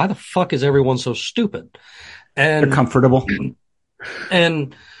said, why the fuck is everyone so stupid? They're And comfortable.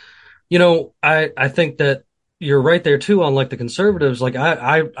 and I think that you're right there too on like the conservatives. Like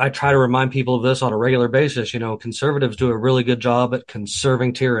I try to remind people of this on a regular basis. You know, conservatives do a really good job at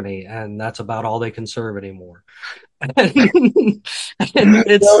conserving tyranny, and that's about all they conserve anymore. And, and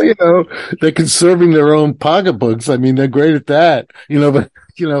Well, it's they're conserving their own pocketbooks. I mean, they're great at that, but,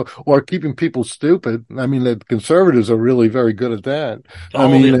 or keeping people stupid. I mean, the conservatives are really very good at that. I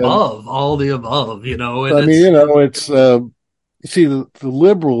all the mean, above, all the above, and I mean, it's it's, you see the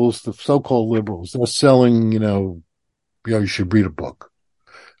liberals, the so-called liberals, they're selling, you should read a book,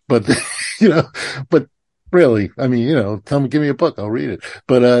 but, you know, but really, I mean, tell me, give me a book, I'll read it.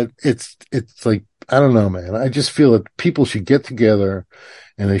 But, it's like, I don't know, man. I just feel that people should get together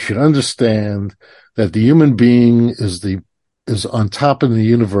and they should understand that the human being is on top of the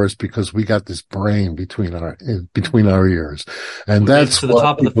universe because we got this brain between our ears. And we made it that's to the what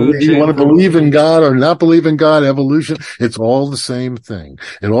top of the people, food you want chain to for. believe in God or not believe in God, evolution, it's all the same thing.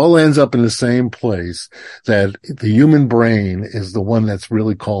 It all ends up in the same place, that the human brain is the one that's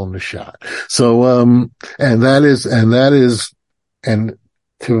really calling the shot. So, and that is, and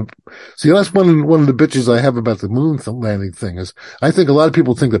to see, that's one of the bitches I have about the moon landing thing is I think a lot of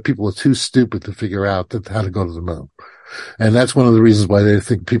people think that people are too stupid to figure out how to go to the moon. And that's one of the reasons why they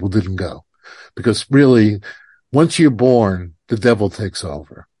think people didn't go. Because really, once you're born, the devil takes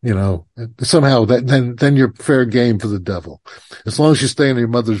over, somehow then you're fair game for the devil. As long as you stay in your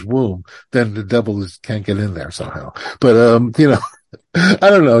mother's womb, then the devil can't get in there somehow. But, I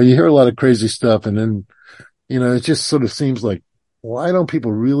don't know. You hear a lot of crazy stuff and then, it just sort of seems like, why don't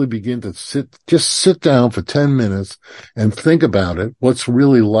people really begin to sit down for 10 minutes and think about it? What's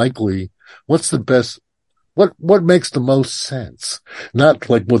really likely? What's the best? What makes the most sense? Not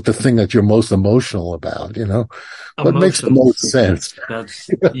like what the thing that you're most emotional about, what makes the most Emotions. sense? That's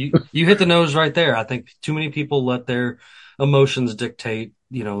you hit the nose right there. I think too many people let their emotions dictate,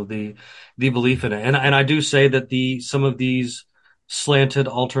 the belief in it. And I do say that the some of these slanted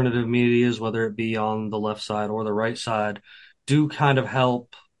alternative medias, whether it be on the left side or the right side, do kind of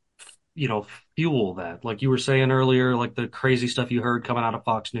help, fuel that. Like you were saying earlier, like the crazy stuff you heard coming out of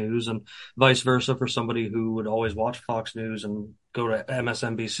Fox News and vice versa for somebody who would always watch Fox News and go to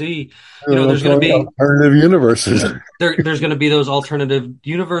MSNBC. There's going to be Alternative universes. there's going to be those alternative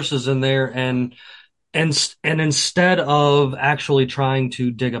universes in there, and instead of actually trying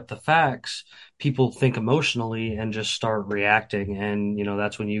to dig up the facts, people think emotionally and just start reacting, and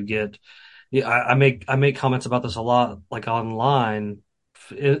that's when you get. Yeah, I make comments about this a lot, like online,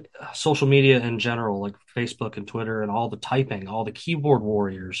 social media in general, like Facebook and Twitter, and all the typing, all the keyboard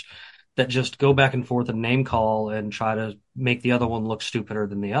warriors that just go back and forth and name call and try to make the other one look stupider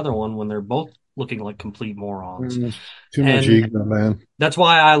than the other one when they're both looking like complete morons. Too much And ego, man. that's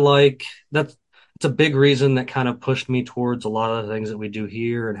why I like that's it's a big reason that kind of pushed me towards a lot of the things that we do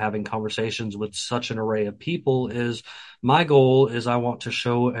here and having conversations with such an array of people is my goal is I want to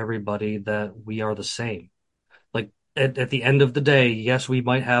show everybody that we are the same. Like at the end of the day, yes, we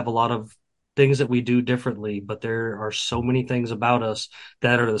might have a lot of things that we do differently, but there are so many things about us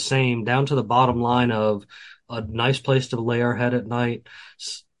that are the same, down to the bottom line of a nice place to lay our head at night,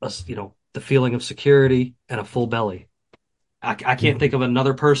 the feeling of security and a full belly. I can't think of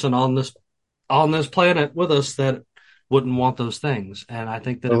another person on this planet with us that wouldn't want those things. And I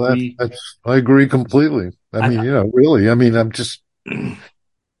think that if Well, we, I agree completely. I mean, I, really, I mean, I'm just,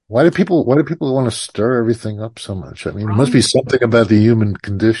 why do people want to stir everything up so much? I mean, it must be um, something about the human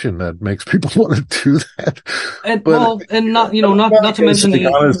condition that makes people want to do that. and But well, and not, not to it's mention like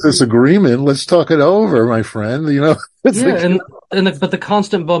the, honest disagreement. Let's talk it over, my friend. It's yeah, like, but the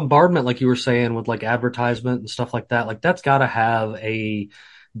constant bombardment, like you were saying, with like advertisement and stuff like that, like that's got to have a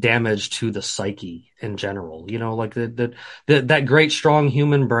damage to the psyche in general. Like that great strong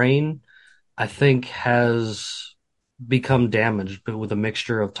human brain, I think, has become damaged with a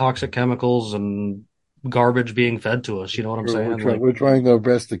mixture of toxic chemicals and garbage being fed to us. You know what I'm saying? Like, we're trying our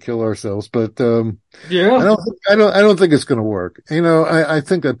best to kill ourselves, but yeah, I don't think it's going to work. I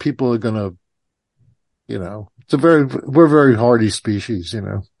think that people are going to, we're a very hardy species.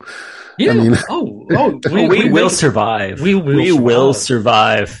 I yeah. mean, Oh, We we will make survive. we will We will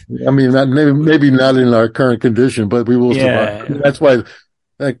survive. survive. I mean, maybe not in our current condition, but we will survive. Yeah. That's why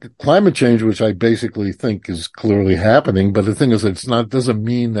like climate change, which I basically think is clearly happening. But the thing is, doesn't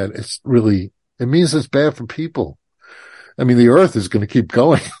mean that it means it's bad for people. I mean, the earth is going to keep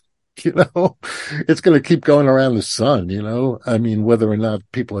going, it's going to keep going around the sun, I mean, whether or not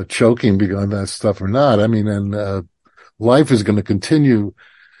people are choking because of that stuff or not. I mean, and, life is going to continue.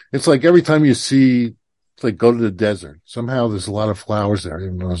 It's like every time it's like go to the desert. Somehow there's a lot of flowers there,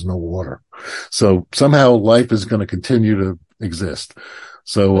 even though there's no water. So somehow life is going to continue to exist.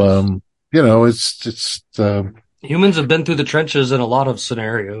 So, That's Humans have been through the trenches in a lot of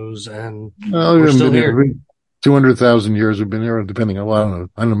scenarios, and well, we're we've still been here. here 200,000 years. We've been here, depending on,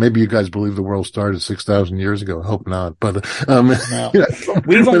 I don't know, maybe you guys believe the world started 6,000 years ago. I hope not. But, No, you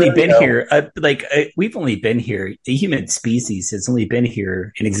we've but only been anyhow, here. We've only been here. The human species has only been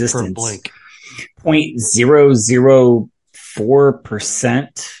here in For a existence blink.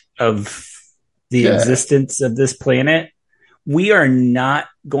 0.004% of the yeah, existence of this planet. We are not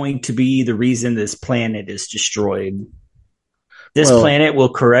going to be the reason this planet is destroyed. This well, planet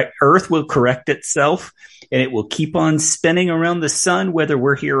will Earth will correct itself, and it will keep on spinning around the sun whether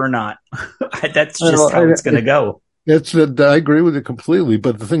we're here or not. That's just how it's going to go. I agree with it completely.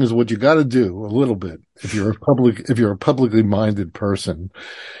 But the thing is, what you got to do a little bit, if you're a publicly minded person,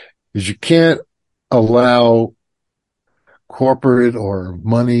 is you can't allow corporate or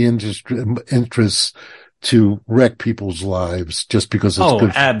money interests to wreck people's lives just because it's Oh,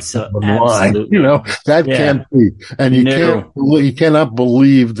 good for the bottom line. absolutely. That Yeah. can't be. And No. you cannot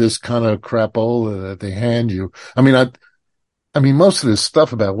believe this kind of crapola that they hand you. I mean, most of this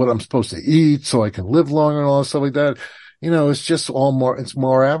stuff about what I'm supposed to eat so I can live longer and all that stuff like that, it's just it's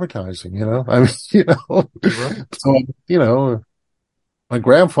more advertising, I mean, Right. so, my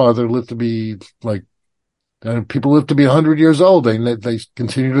grandfather lived to be like, people live to be 100 years old. They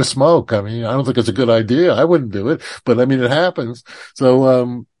continue to smoke. I mean, I don't think it's a good idea. I wouldn't do it, but I mean, it happens.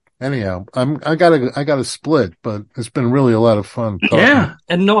 So, anyhow, I gotta split, but it's been really a lot of fun talking. Yeah.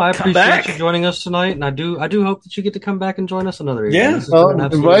 And no, I Come appreciate you back. joining us tonight, and I do hope that you get to come back and join us another evening. Yeah. This has been an Well,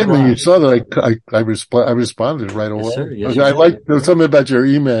 absolute invite me. You blast. saw that I responded right Yes, away. sir. Yes, you I did. like, there's something about your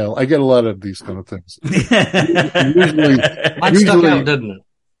email. I get a lot of these kind of things. Usually, Mine stuck out, usually, didn't it?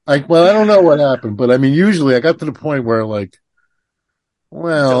 well, I don't know what happened, but I mean, usually I got to the point where like, Don't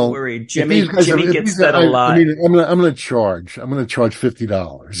well, worry, if these Jimmy. guys Jimmy if gets these, that a I lot. mean, I'm going to charge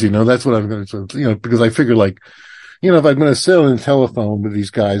 $50. That's what I'm going to, because I figure like, if I'm going to sit on the telephone with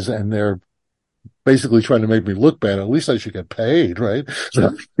these guys and they're basically trying to make me look bad, at least I should get paid, right?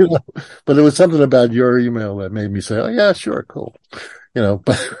 So, but it was something about your email that made me say, oh yeah, sure, cool.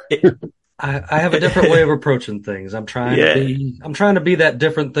 But I have a different way of approaching things. Yeah. I'm trying to be that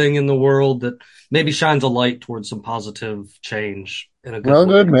different thing in the world that maybe shines a light towards some positive change in a good well,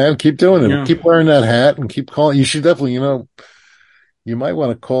 good way. man. Keep doing it. Yeah. Keep wearing that hat and keep calling. You should definitely, you might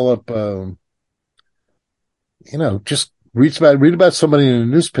want to call up, just read about somebody in a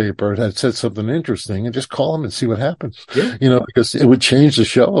newspaper that said something interesting and just call them and see what happens. Yeah. Because it would change the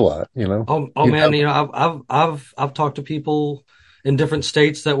show a lot. Oh man, I've talked to people in different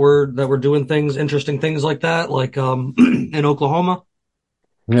states that were doing things, interesting things like that, like in Oklahoma.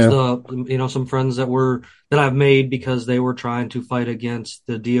 Yeah, Some friends that I've made because they were trying to fight against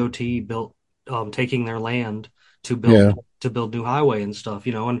the DOT built taking their land to yeah. build new highway and stuff,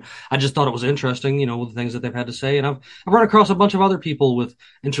 and I just thought it was interesting, with the things that they've had to say. And I've run across a bunch of other people with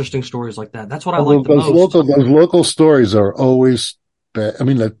interesting stories like that. That's what I like Well, the most. those local stories are always bad. I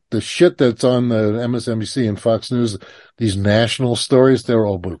mean, the shit that's on the MSNBC and Fox News, these national stories, they're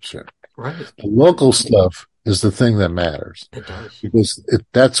all bullshit. Right. The local stuff is the thing that matters It does. because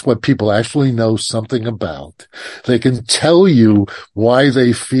that's what people actually know something about. They can tell you why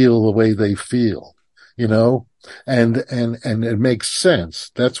they feel the way they feel, and it makes sense.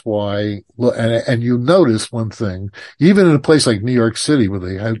 That's why, and you notice one thing, even in a place like New York City where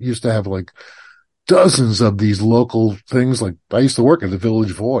they used to have like dozens of these local things. Like I used to work at the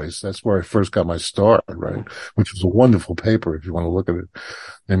Village Voice. That's where I first got my start, right? Which was a wonderful paper if you want to look at it.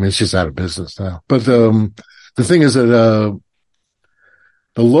 I mean, it's just out of business now. But, the thing is that,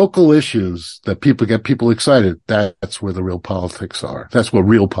 the local issues that get people excited, that's where the real politics are. That's what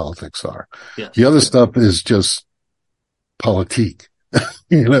real politics are. Yes. The other stuff is just politique,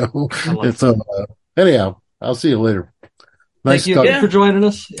 it's, anyhow, I'll see you later. Thank Nice you talking. again for joining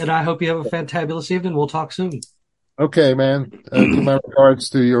us, and I hope you have a fantabulous evening. We'll talk soon. Okay, man. Give my regards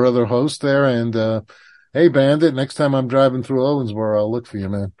to your other host there. And, hey, Bandit, next time I'm driving through Owensboro, I'll look for you,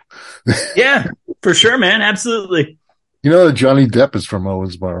 man. Yeah, for sure, man. Absolutely. You know that Johnny Depp is from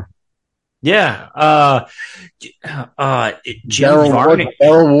Owensboro. Yeah. Jim Daryl Varney.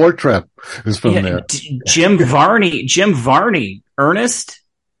 Wartrap is from there. Jim Varney, Ernest.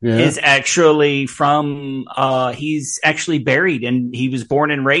 Yeah. Is actually from he's actually buried and he was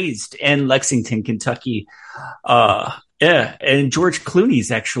born and raised in Lexington, Kentucky. Yeah, and George Clooney's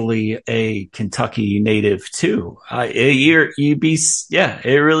actually a Kentucky native too. It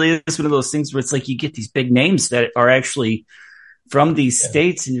really is one of those things where it's like you get these big names that are actually from these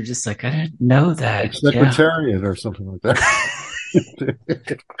states, and you're just like, I didn't know that. Like Secretariat or something like that.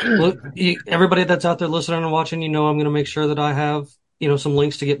 Look, everybody that's out there listening and watching, I'm going to make sure that I have some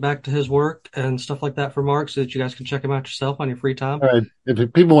links to get back to his work and stuff like that for Mark so that you guys can check him out yourself on your free time. All right.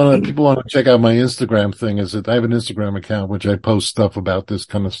 If people want to check out my Instagram thing, is that I have an Instagram account which I post stuff about this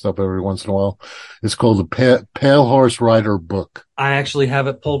kind of stuff every once in a while. It's called the Pale Horse Rider Book. I actually have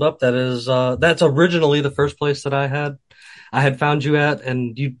it pulled up. That's originally the first place that I had found you at,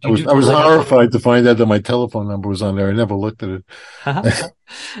 and you I was do I was totally horrified to find out that my telephone number was on there. I never looked at it.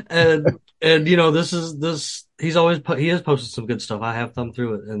 and this he has posted some good stuff. I have thumbed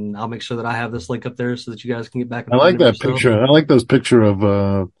through it, and I'll make sure that I have this link up there so that you guys can get back I and find like him that yourself. picture. I like those picture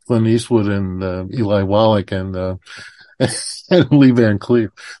of Clint Eastwood and Eli Wallach and and Lee Van Cleef.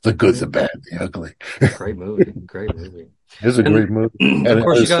 The good, the bad, the ugly. Great movie. Great movie. It's a great movie. And And of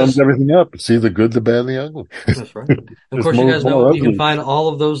course, it you sums guys, everything up. See the good, the bad, and the ugly. that's right. And of There's course, you guys know more you can ugly. find all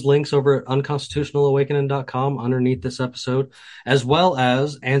of those links over at unconstitutionalawakening.com underneath this episode, as well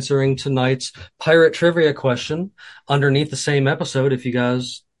as answering tonight's pirate trivia question underneath the same episode. If you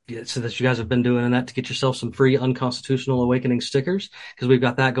guys, so that you guys have been doing that to get yourself some free Unconstitutional Awakening stickers, because we've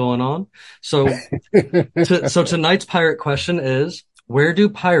got that going on. So tonight's pirate question is, where do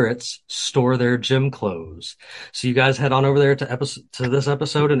pirates store their gym clothes? So you guys head on over there to this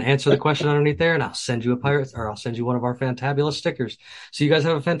episode and answer the question underneath there, and I'll send you I'll send you one of our fantabulous stickers. So you guys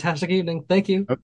have a fantastic evening. Thank you.